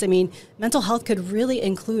lights, I mean, mental health could really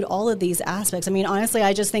include all of these aspects. I mean, honestly,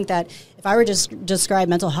 I just think that if I were to describe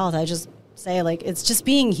mental health, I just say like it's just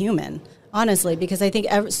being human, honestly, because I think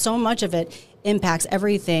so much of it impacts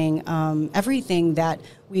everything that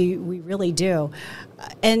we really do.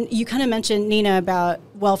 And you kind of mentioned, Nina, about,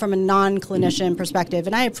 well, from a non-clinician perspective,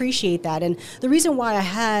 and I appreciate that. And the reason why I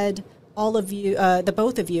had all of you, the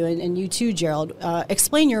both of you, and you too, Gerald,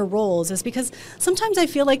 explain your roles is because sometimes I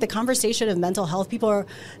feel like the conversation of mental health, people are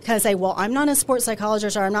kind of say, well, I'm not a sports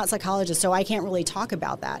psychologist or I'm not a psychologist, so I can't really talk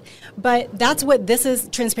about that. But that's what this is,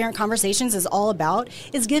 Transparent Conversations is all about,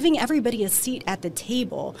 is giving everybody a seat at the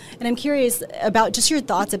table. And I'm curious about just your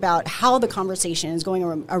thoughts about how the conversation is going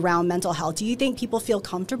around mental health. Do you think people feel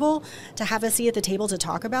comfortable to have a seat at the table to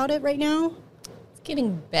talk about it right now?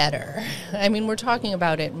 Getting better. I mean, we're talking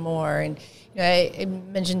about it more. And I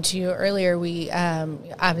mentioned to you earlier, we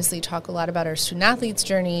obviously talk a lot about our student athletes'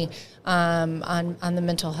 journey on the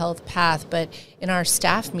mental health path. But in our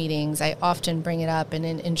staff meetings, I often bring it up and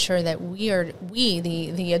ensure that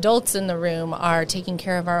the adults in the room are taking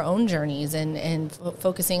care of our own journeys and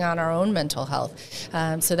focusing on our own mental health,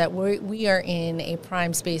 so that we are in a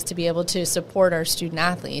prime space to be able to support our student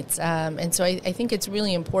athletes. And so I think it's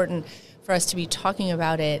really important for us to be talking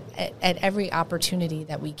about it at every opportunity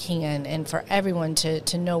that we can, and for everyone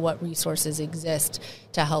to know what resources exist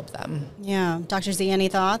to help them. Yeah. Dr. Z, any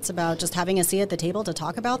thoughts about just having a seat at the table to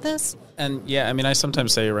talk about this? And yeah, I mean, I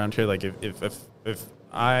sometimes say around here, like if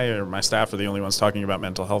I or my staff are the only ones talking about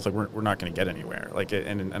mental health, like we're not going to get anywhere. Like,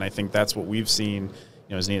 and I think that's what we've seen,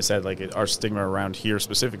 as Nina said, like our stigma around here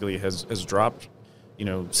specifically has dropped,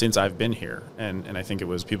 since I've been here. And I think it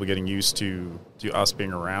was people getting used to us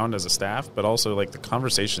being around as a staff, but also like the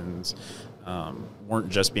conversations weren't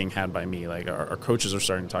just being had by me. Like our coaches are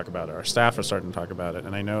starting to talk about it. Our staff are starting to talk about it.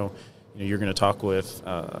 And I know, you're going to talk with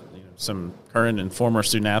some current and former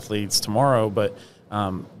student athletes tomorrow, but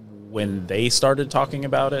when they started talking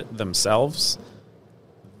about it themselves,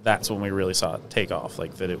 that's when we really saw it take off.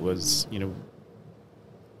 Like that it was,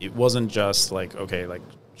 it wasn't just like, okay, like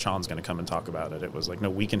Shawn's going to come and talk about it. It was like, no,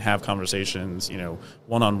 we can have conversations,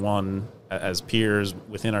 one-on-one as peers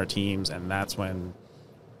within our teams. And that's when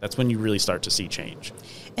that's when you really start to see change.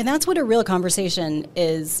 And that's what a real conversation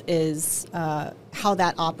is how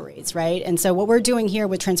that operates, right? And so what we're doing here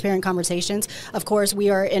with Transparent Conversations, of course, we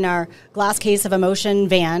are in our glass case of emotion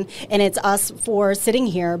van, and it's us for sitting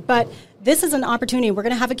here. But this is an opportunity. We're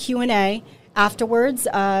going to have a Q&A afterwards,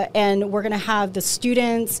 and we're going to have the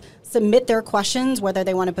students submit their questions, whether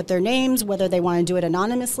they want to put their names, whether they want to do it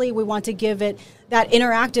anonymously. We want to give it that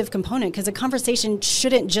interactive component, because a conversation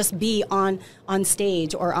shouldn't just be on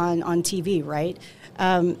stage or on TV, right?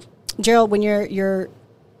 Gerald, when you're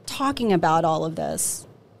talking about all of this,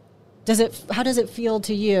 how does it feel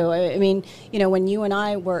to you? I mean, when you and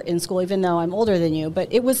I were in school, even though I'm older than you,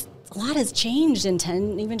 but a lot has changed in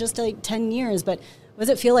 10 years. But what does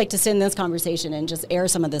it feel like to sit in this conversation and just air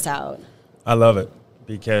some of this out? I love it,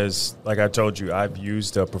 because like I told you, I've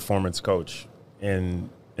used a performance coach in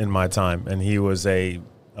my time, and he was a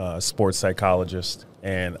sports psychologist,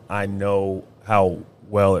 and I know how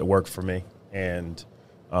well it worked for me. And,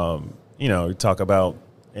 you talk about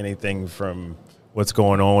anything from what's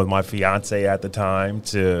going on with my fiance at the time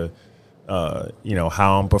to,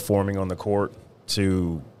 how I'm performing on the court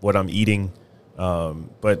to what I'm eating.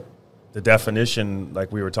 But the definition,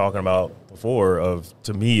 like we were talking about before,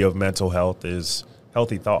 to me, of mental health is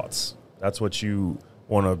healthy thoughts. That's what you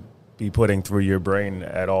want to be putting through your brain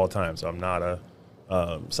at all times. I'm not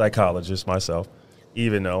a psychologist myself,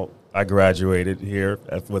 even though I graduated here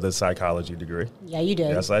with a psychology degree. Yeah, you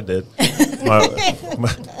did. Yes, I did.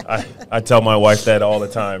 I tell my wife that all the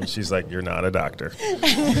time. She's like, "You're not a doctor."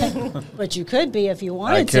 But you could be if you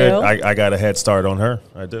wanted to. I got a head start on her.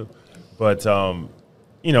 I do. But,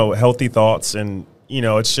 healthy thoughts, and,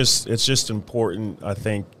 it's just important, I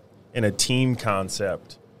think, in a team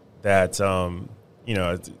concept that,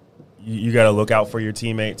 you got to look out for your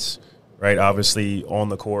teammates, right? Obviously on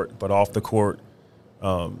the court, but off the court,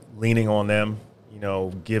 leaning on them,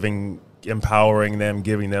 empowering them,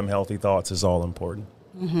 giving them healthy thoughts is all important.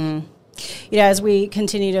 Mm-hmm. As we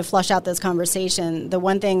continue to flush out this conversation, the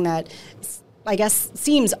one thing that I guess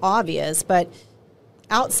seems obvious, but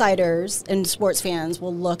outsiders and sports fans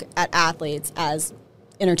will look at athletes as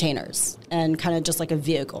entertainers and kind of just like a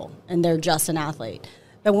vehicle, and they're just an athlete.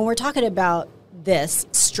 But when we're talking about this,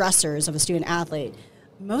 stressors of a student athlete,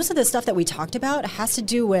 most of the stuff that we talked about has to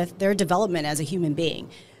do with their development as a human being.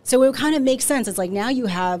 So it kind of makes sense. It's like now you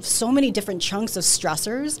have so many different chunks of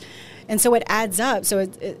stressors, and so it adds up. So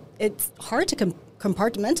it's hard to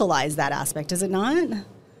compartmentalize that aspect, is it not?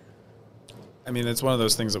 I mean, it's one of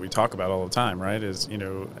those things that we talk about all the time, right? Is,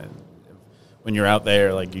 when you're out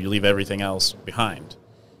there, like, you leave everything else behind.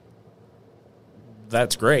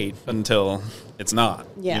 That's great until it's not,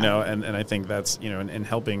 and I think that's, and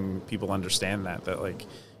helping people understand that like,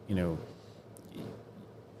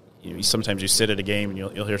 sometimes you sit at a game and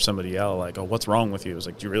you'll hear somebody yell like, "Oh, what's wrong with you?" It's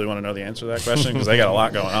like, do you really want to know the answer to that question? Because they got a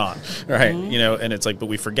lot going on, right? Mm-hmm. And it's like, but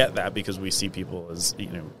we forget that because we see people as,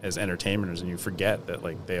 as entertainers, and you forget that,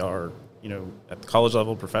 like, they are, at the college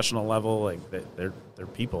level, professional level, like, they're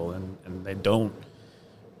people, and they don't.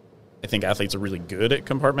 I think athletes are really good at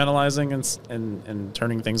compartmentalizing and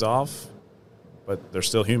turning things off, but they're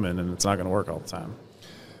still human, and it's not going to work all the time.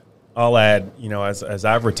 I'll add, as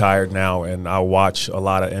I've retired now, and I watch a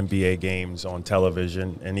lot of NBA games on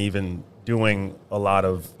television, and even doing a lot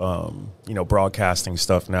of, broadcasting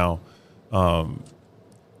stuff now,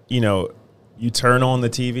 you turn on the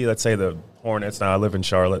TV, let's say the Hornets, now I live in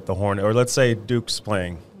Charlotte, the Hornets, or let's say Duke's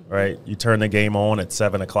playing, right? You turn the game on at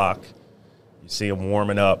 7 o'clock, you see them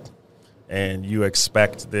warming up, and you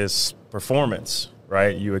expect this performance,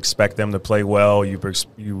 right? You expect them to play well,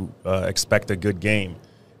 you expect a good game.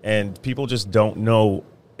 And people just don't know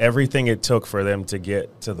everything it took for them to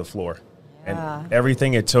get to the floor, and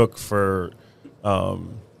everything it took for,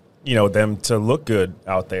 them to look good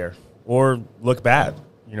out there or look bad.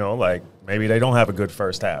 Like maybe they don't have a good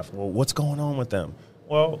first half. Well, what's going on with them?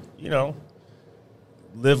 Well,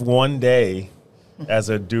 live one day as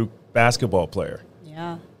a Duke basketball player.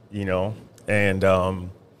 Yeah. And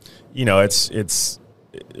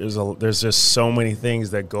there's just so many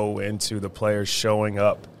things that go into the players showing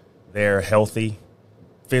up there healthy,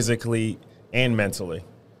 physically and mentally,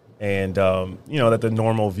 and that the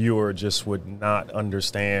normal viewer just would not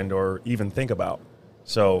understand or even think about.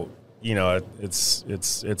 So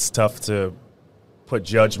it's tough to put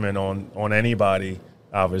judgment on anybody,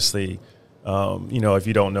 obviously, if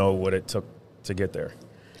you don't know what it took to get there.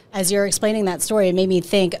 As you're explaining that story, it made me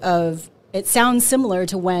think of, it sounds similar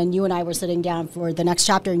to when you and I were sitting down for the next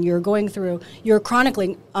chapter, and you're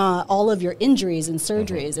chronicling all of your injuries and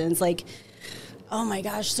surgeries. Mm-hmm. And it's like, oh my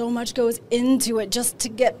gosh, so much goes into it just to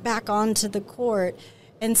get back onto the court.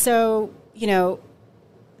 And so,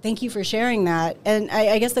 Thank you for sharing that. And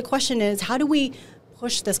I guess the question is, how do we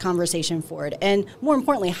push this conversation forward? And more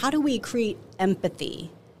importantly, how do we create empathy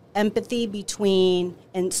between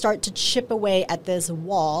and start to chip away at this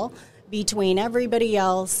wall between everybody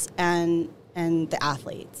else and the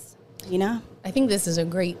athletes, you know? I think this is a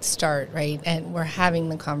great start, right? And we're having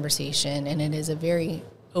the conversation, and it is a very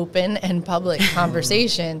open and public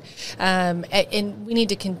conversation, and we need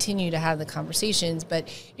to continue to have the conversations. But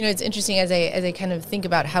it's interesting as I kind of think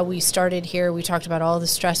about how we started here. We talked about all the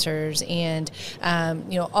stressors and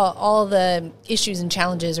all the issues and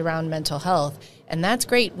challenges around mental health. And that's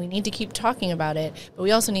great. We need to keep talking about it, but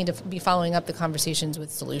we also need to be following up the conversations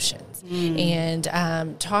with solutions and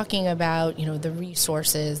talking about, the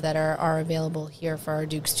resources that are available here for our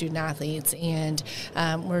Duke student athletes. And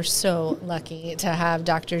we're so lucky to have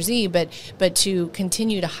Dr. Z, but to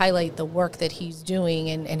continue to highlight the work that he's doing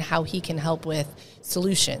and how he can help with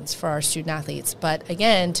solutions for our student athletes. But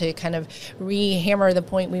again, to kind of re-hammer the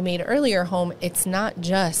point we made earlier home, it's not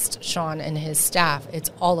just Shawn and his staff,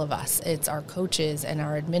 it's all of us. It's our coaches and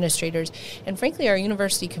our administrators and frankly our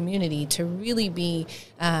university community to really be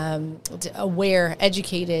aware,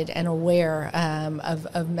 educated and aware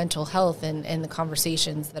of mental health and the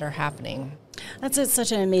conversations that are happening. That's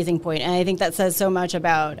such an amazing point. And I think that says so much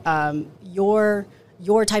about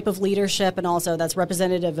your type of leadership, and also that's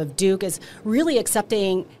representative of Duke, is really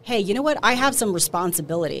accepting, hey, you know what, I have some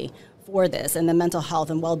responsibility for this and the mental health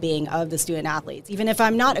and well-being of the student athletes, even if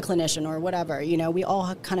I'm not a clinician or whatever. We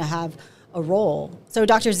all kind of have a role. So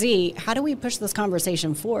Dr. Z, how do we push this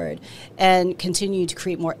conversation forward and continue to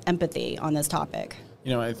create more empathy on this topic?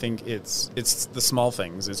 I think it's the small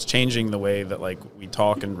things. It's changing the way that we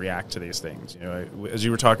talk and react to these things. As you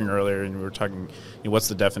were talking earlier, and we were talking, what's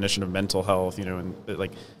the definition of mental health? And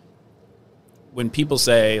when people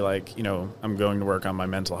say I'm going to work on my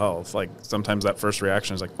mental health, sometimes that first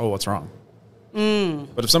reaction is oh, what's wrong?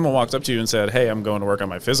 But if someone walked up to you and said, hey, I'm going to work on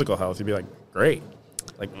my physical health, you'd be like, great.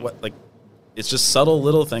 What? It's just subtle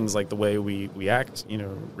little things like the way we act,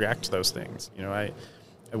 react to those things. I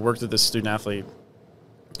worked with this student athlete.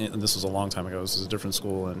 And this was a long time ago. This was a different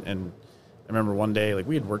school, and I remember one day,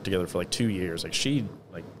 we had worked together for 2 years. She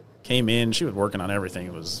came in, she was working on everything.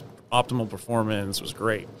 It was optimal performance, it was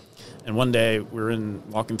great. And one day we were I was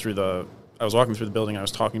walking through the building. I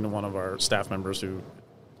was talking to one of our staff members who,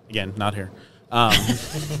 again, not here.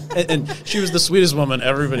 And she was the sweetest woman.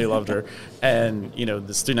 Everybody loved her. And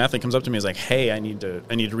the student athlete comes up to me and is like, hey, I need to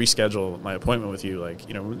reschedule my appointment with you.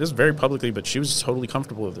 This is very publicly, but she was totally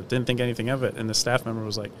comfortable with it, didn't think anything of it. And the staff member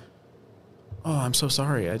was like, oh, I'm so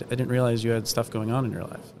sorry, I didn't realize you had stuff going on in your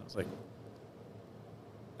life. I was like,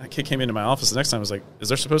 that kid came into my office the next time. I was like, is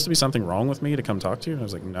there supposed to be something wrong with me to come talk to you? And I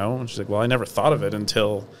was like, no. And she's like, well, I never thought of it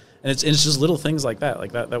until, and it's just little things like that.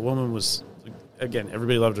 That woman was, again,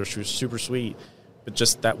 everybody loved her. She was super sweet, but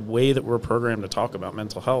just that way that we're programmed to talk about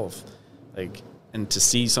mental health, and to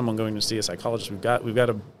see someone going to see a psychologist, we've got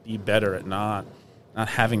to be better at not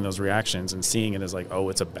having those reactions and seeing it as oh,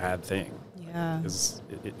 it's a bad thing. Yeah,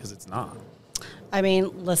 because it's not. I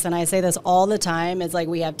mean, listen, I say this all the time. It's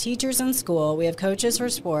we have teachers in school, we have coaches for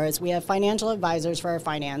sports, we have financial advisors for our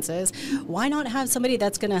finances. Why not have somebody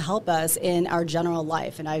that's going to help us in our general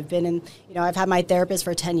life? And I've been I've had my therapist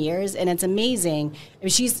for 10 years, and it's amazing. I mean,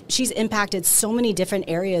 she's impacted so many different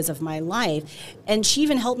areas of my life. And she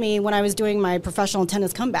even helped me when I was doing my professional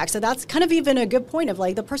tennis comeback. So that's kind of even a good point of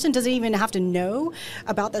the person doesn't even have to know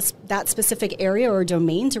about that specific area or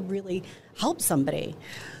domain to really help somebody.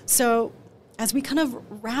 So as we kind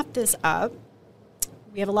of wrap this up,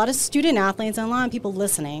 we have a lot of student athletes and a lot of people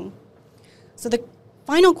listening. So the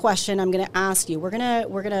final question I'm going to ask you, we're going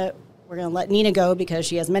to let Nina go because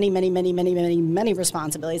she has many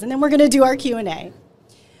responsibilities, and then we're going to do our Q&A.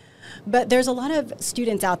 But there's a lot of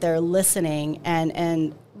students out there listening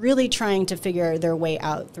and really trying to figure their way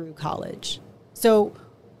out through college. So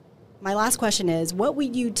my last question is, what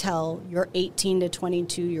would you tell your 18 to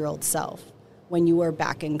 22-year-old self when you were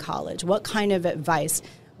back in college? What kind of advice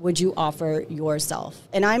would you offer yourself?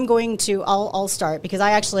 And I'll start because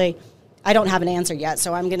I don't have an answer yet,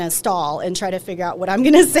 so I'm going to stall and try to figure out what I'm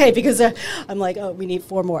going to say because I'm we need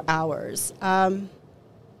 4 more hours.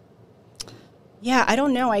 Yeah, I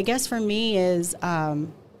don't know. I guess for me is,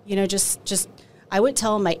 just I would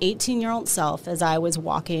tell my 18-year-old self as I was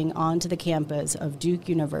walking onto the campus of Duke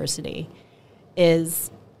University is,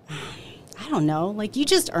 I don't know, you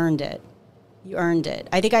just earned it. You earned it.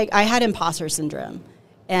 I think I had imposter syndrome.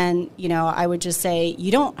 And, I would just say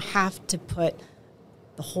you don't have to put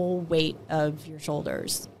the whole weight of your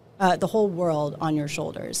shoulders, the whole world on your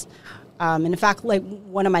shoulders. And in fact,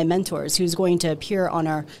 one of my mentors who's going to appear on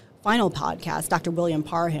our final podcast, Dr. William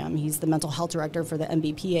Parham. He's the mental health director for the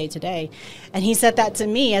MBPA today. And he said that to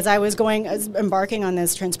me as I was embarking on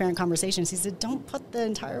this transparent conversations. He said, don't put the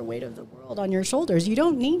entire weight of the world on your shoulders. You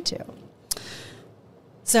don't need to.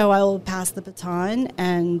 So I will pass the baton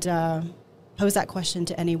and pose that question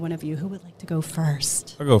to any one of you. Who would like to go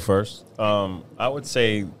first? I'll go first. I would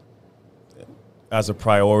say as a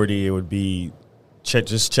priority, it would be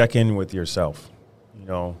just check in with yourself,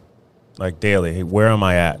 like daily. Hey, where am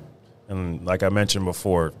I at? And like I mentioned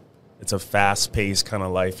before, it's a fast-paced kind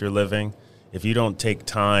of life you're living. If you don't take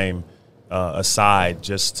time aside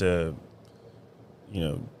just to,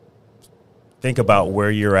 think about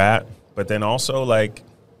where you're at, but then also, like,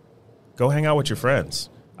 go hang out with your friends.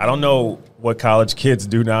 I don't know what college kids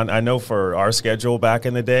do now. I know for our schedule back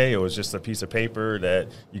in the day, it was just a piece of paper that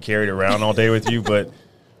you carried around all day with you, but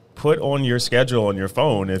put on your schedule on your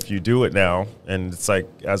phone if you do it now. And it's like,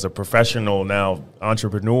 as a professional now,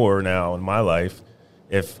 entrepreneur now in my life,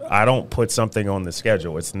 if I don't put something on the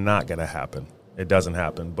schedule, it's not going to happen. It doesn't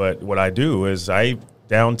happen. But what I do is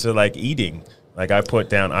down to like eating, like I put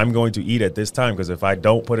down, I'm going to eat at this time, because if I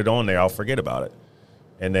don't put it on there, I'll forget about it.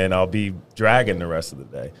 And then I'll be dragging the rest of the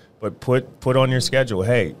day. But put on your schedule,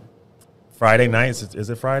 hey, Friday nights, is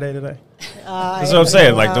it Friday today? That's what I'm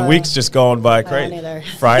saying. Like, the week's just going by crazy.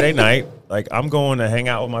 Friday night, like, I'm going to hang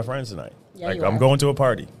out with my friends tonight. Yeah, like, I'm going to a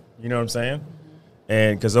party. You know what I'm saying?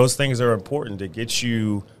 And because those things are important to get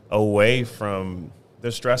you away from the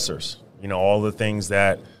stressors, all the things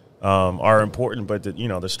that are important, but, the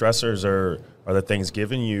stressors are the things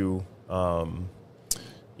giving you, are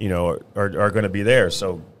going to be there.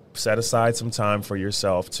 So set aside some time for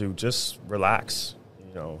yourself to just relax.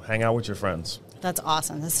 Hang out with your friends. That's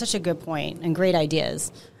awesome. That's such a good point and great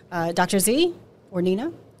ideas. Dr. Z or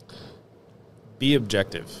Nina? Be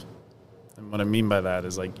objective. And what I mean by that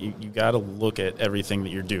is, like, you got to look at everything that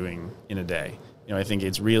you're doing in a day. I think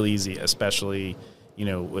it's real easy, especially,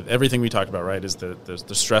 with everything we talked about, right, is the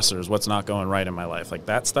stressors, what's not going right in my life. Like,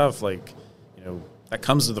 that stuff, like, that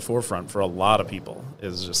comes to the forefront for a lot of people.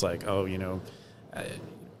 Is just like, oh,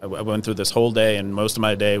 I went through this whole day, and most of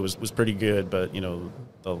my day was pretty good, but,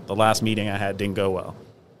 the last meeting I had didn't go well.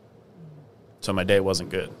 So my day wasn't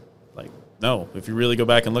good. Like, no, if you really go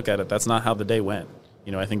back and look at it, that's not how the day went.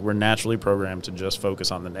 I think we're naturally programmed to just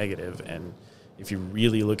focus on the negative. And if you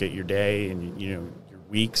really look at your day and, your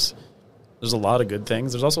weeks, there's a lot of good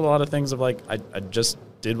things. There's also a lot of things of, like, I just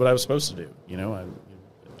did what I was supposed to do. I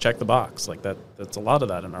check the box. Like, that's a lot of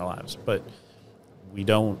that in our lives. But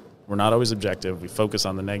we're not always objective. We focus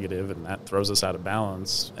on the negative, and that throws us out of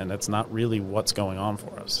balance, and that's not really what's going on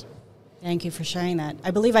for us. Thank you for sharing that.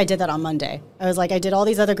 I believe I did that on Monday. I was like, I did all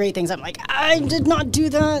these other great things. I'm like, I did not do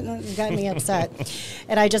that. And it got me upset.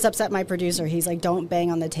 And I just upset my producer. He's like, don't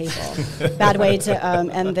bang on the table. Bad way to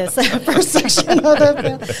end this first section of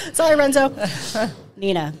the Sorry, Renzo.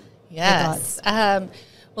 Nina. Yes. Well,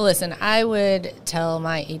 listen, I would tell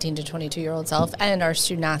my 18 to 22-year-old self and our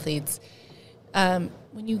student athletes,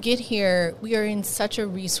 when you get here, we are in such a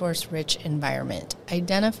resource-rich environment.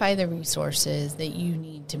 Identify the resources that you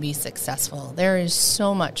need to be successful. There is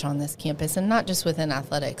so much on this campus, and not just within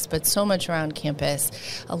athletics, but so much around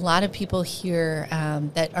campus. A lot of people here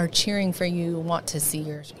that are cheering for you, want to see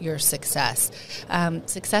your success.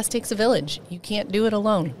 Success takes a village. You can't do it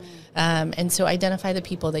alone. And so identify the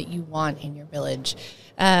people that you want in your village.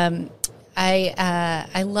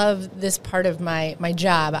 I love this part of my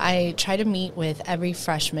job. I try to meet with every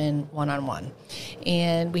freshman one-on-one.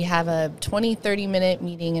 And we have a 20, 30-minute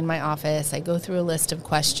meeting in my office. I go through a list of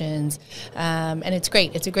questions, and it's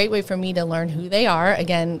great. It's a great way for me to learn who they are.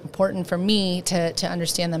 Again, important for me to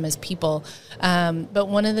understand them as people. But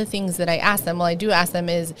one of the things that I ask them, I do ask them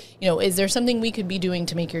is, is there something we could be doing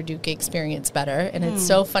to make your Duke experience better? And it's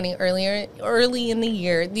so funny, early in the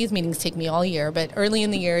year, these meetings take me all year, but early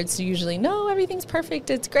in the year, it's usually, no, everything's perfect,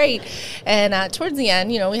 it's great. And towards the end,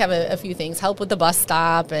 we have a few things, help with the bus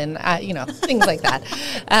stop and, things like that.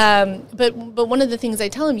 But one of the things I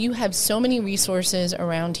tell them, you have so many resources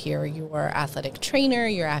around here, your athletic trainer,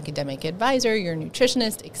 your academic advisor, your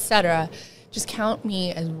nutritionist, etc. Just count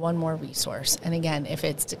me as one more resource. And again, if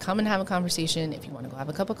it's to come and have a conversation, if you want to go have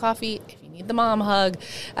a cup of coffee, if you need the mom hug,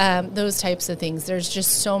 those types of things, there's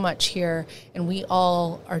just so much here, and we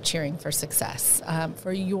all are cheering for success,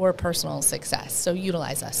 for your personal success. So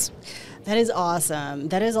utilize us. That is awesome.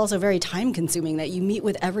 That is also very time consuming that you meet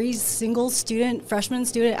with every single student, freshman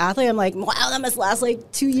student athlete. I'm like, wow, that must last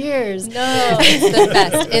like 2 years. No, it's the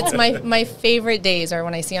best. It's my favorite days are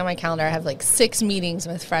when I see on my calendar I have like 6 meetings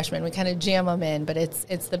with freshmen. We kind of jam them in, but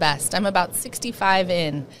it's the best. I'm about 65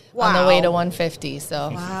 in on the way to 150.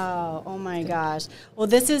 So wow, oh my gosh. Well,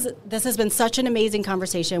 this has been such an amazing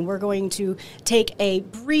conversation. We're going to take a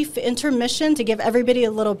brief intermission to give everybody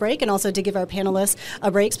a little break and also to give our panelists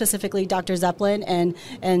a break, specifically Dr. Zeplin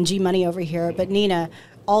and G Money over here. But Nina,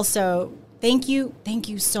 also, thank you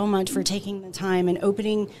so much for taking the time and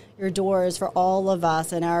opening your doors for all of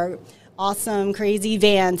us and our awesome, crazy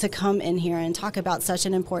van to come in here and talk about such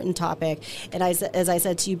an important topic. And as I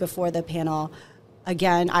said to you before the panel,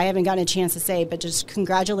 again, I haven't gotten a chance to say, but just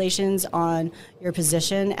congratulations on your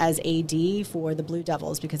position as AD for the Blue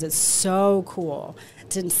Devils, because it's so cool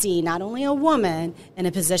to see not only a woman in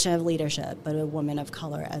a position of leadership, but a woman of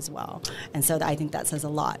color as well. And so I think that says a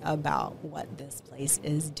lot about what this place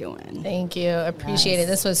is doing. Thank you. Appreciate it.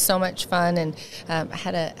 This was so much fun, and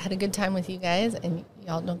had a good time with you guys. And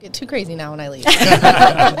y'all don't get too crazy now when I leave.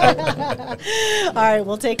 All right,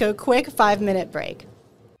 we'll take a quick 5-minute break.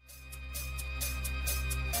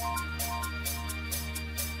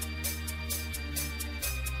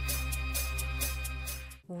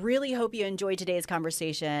 Really hope you enjoyed today's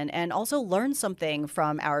conversation and also learned something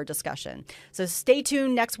from our discussion. So stay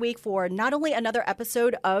tuned next week for not only another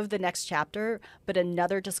episode of The Next Chapter, but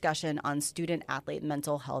another discussion on student-athlete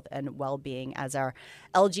mental health and well-being as our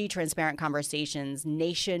LG Transparent Conversations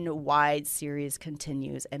nationwide series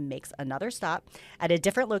continues and makes another stop at a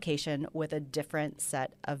different location with a different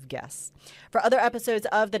set of guests. For other episodes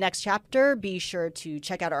of The Next Chapter, be sure to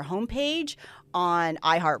check out our homepage on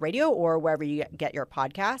iHeartRadio or wherever you get your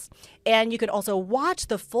podcasts. And you can also watch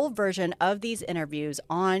the full version of these interviews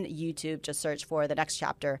on YouTube. Just search for The Next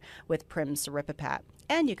Chapter with Prim Saripapat.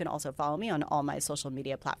 And you can also follow me on all my social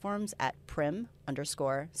media platforms at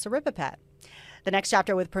Prim_Saripapat. The Next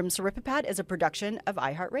Chapter with Prim Saripapat is a production of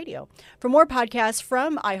iHeartRadio. For more podcasts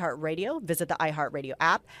from iHeartRadio, visit the iHeartRadio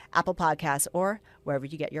app, Apple Podcasts, or wherever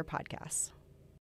you get your podcasts.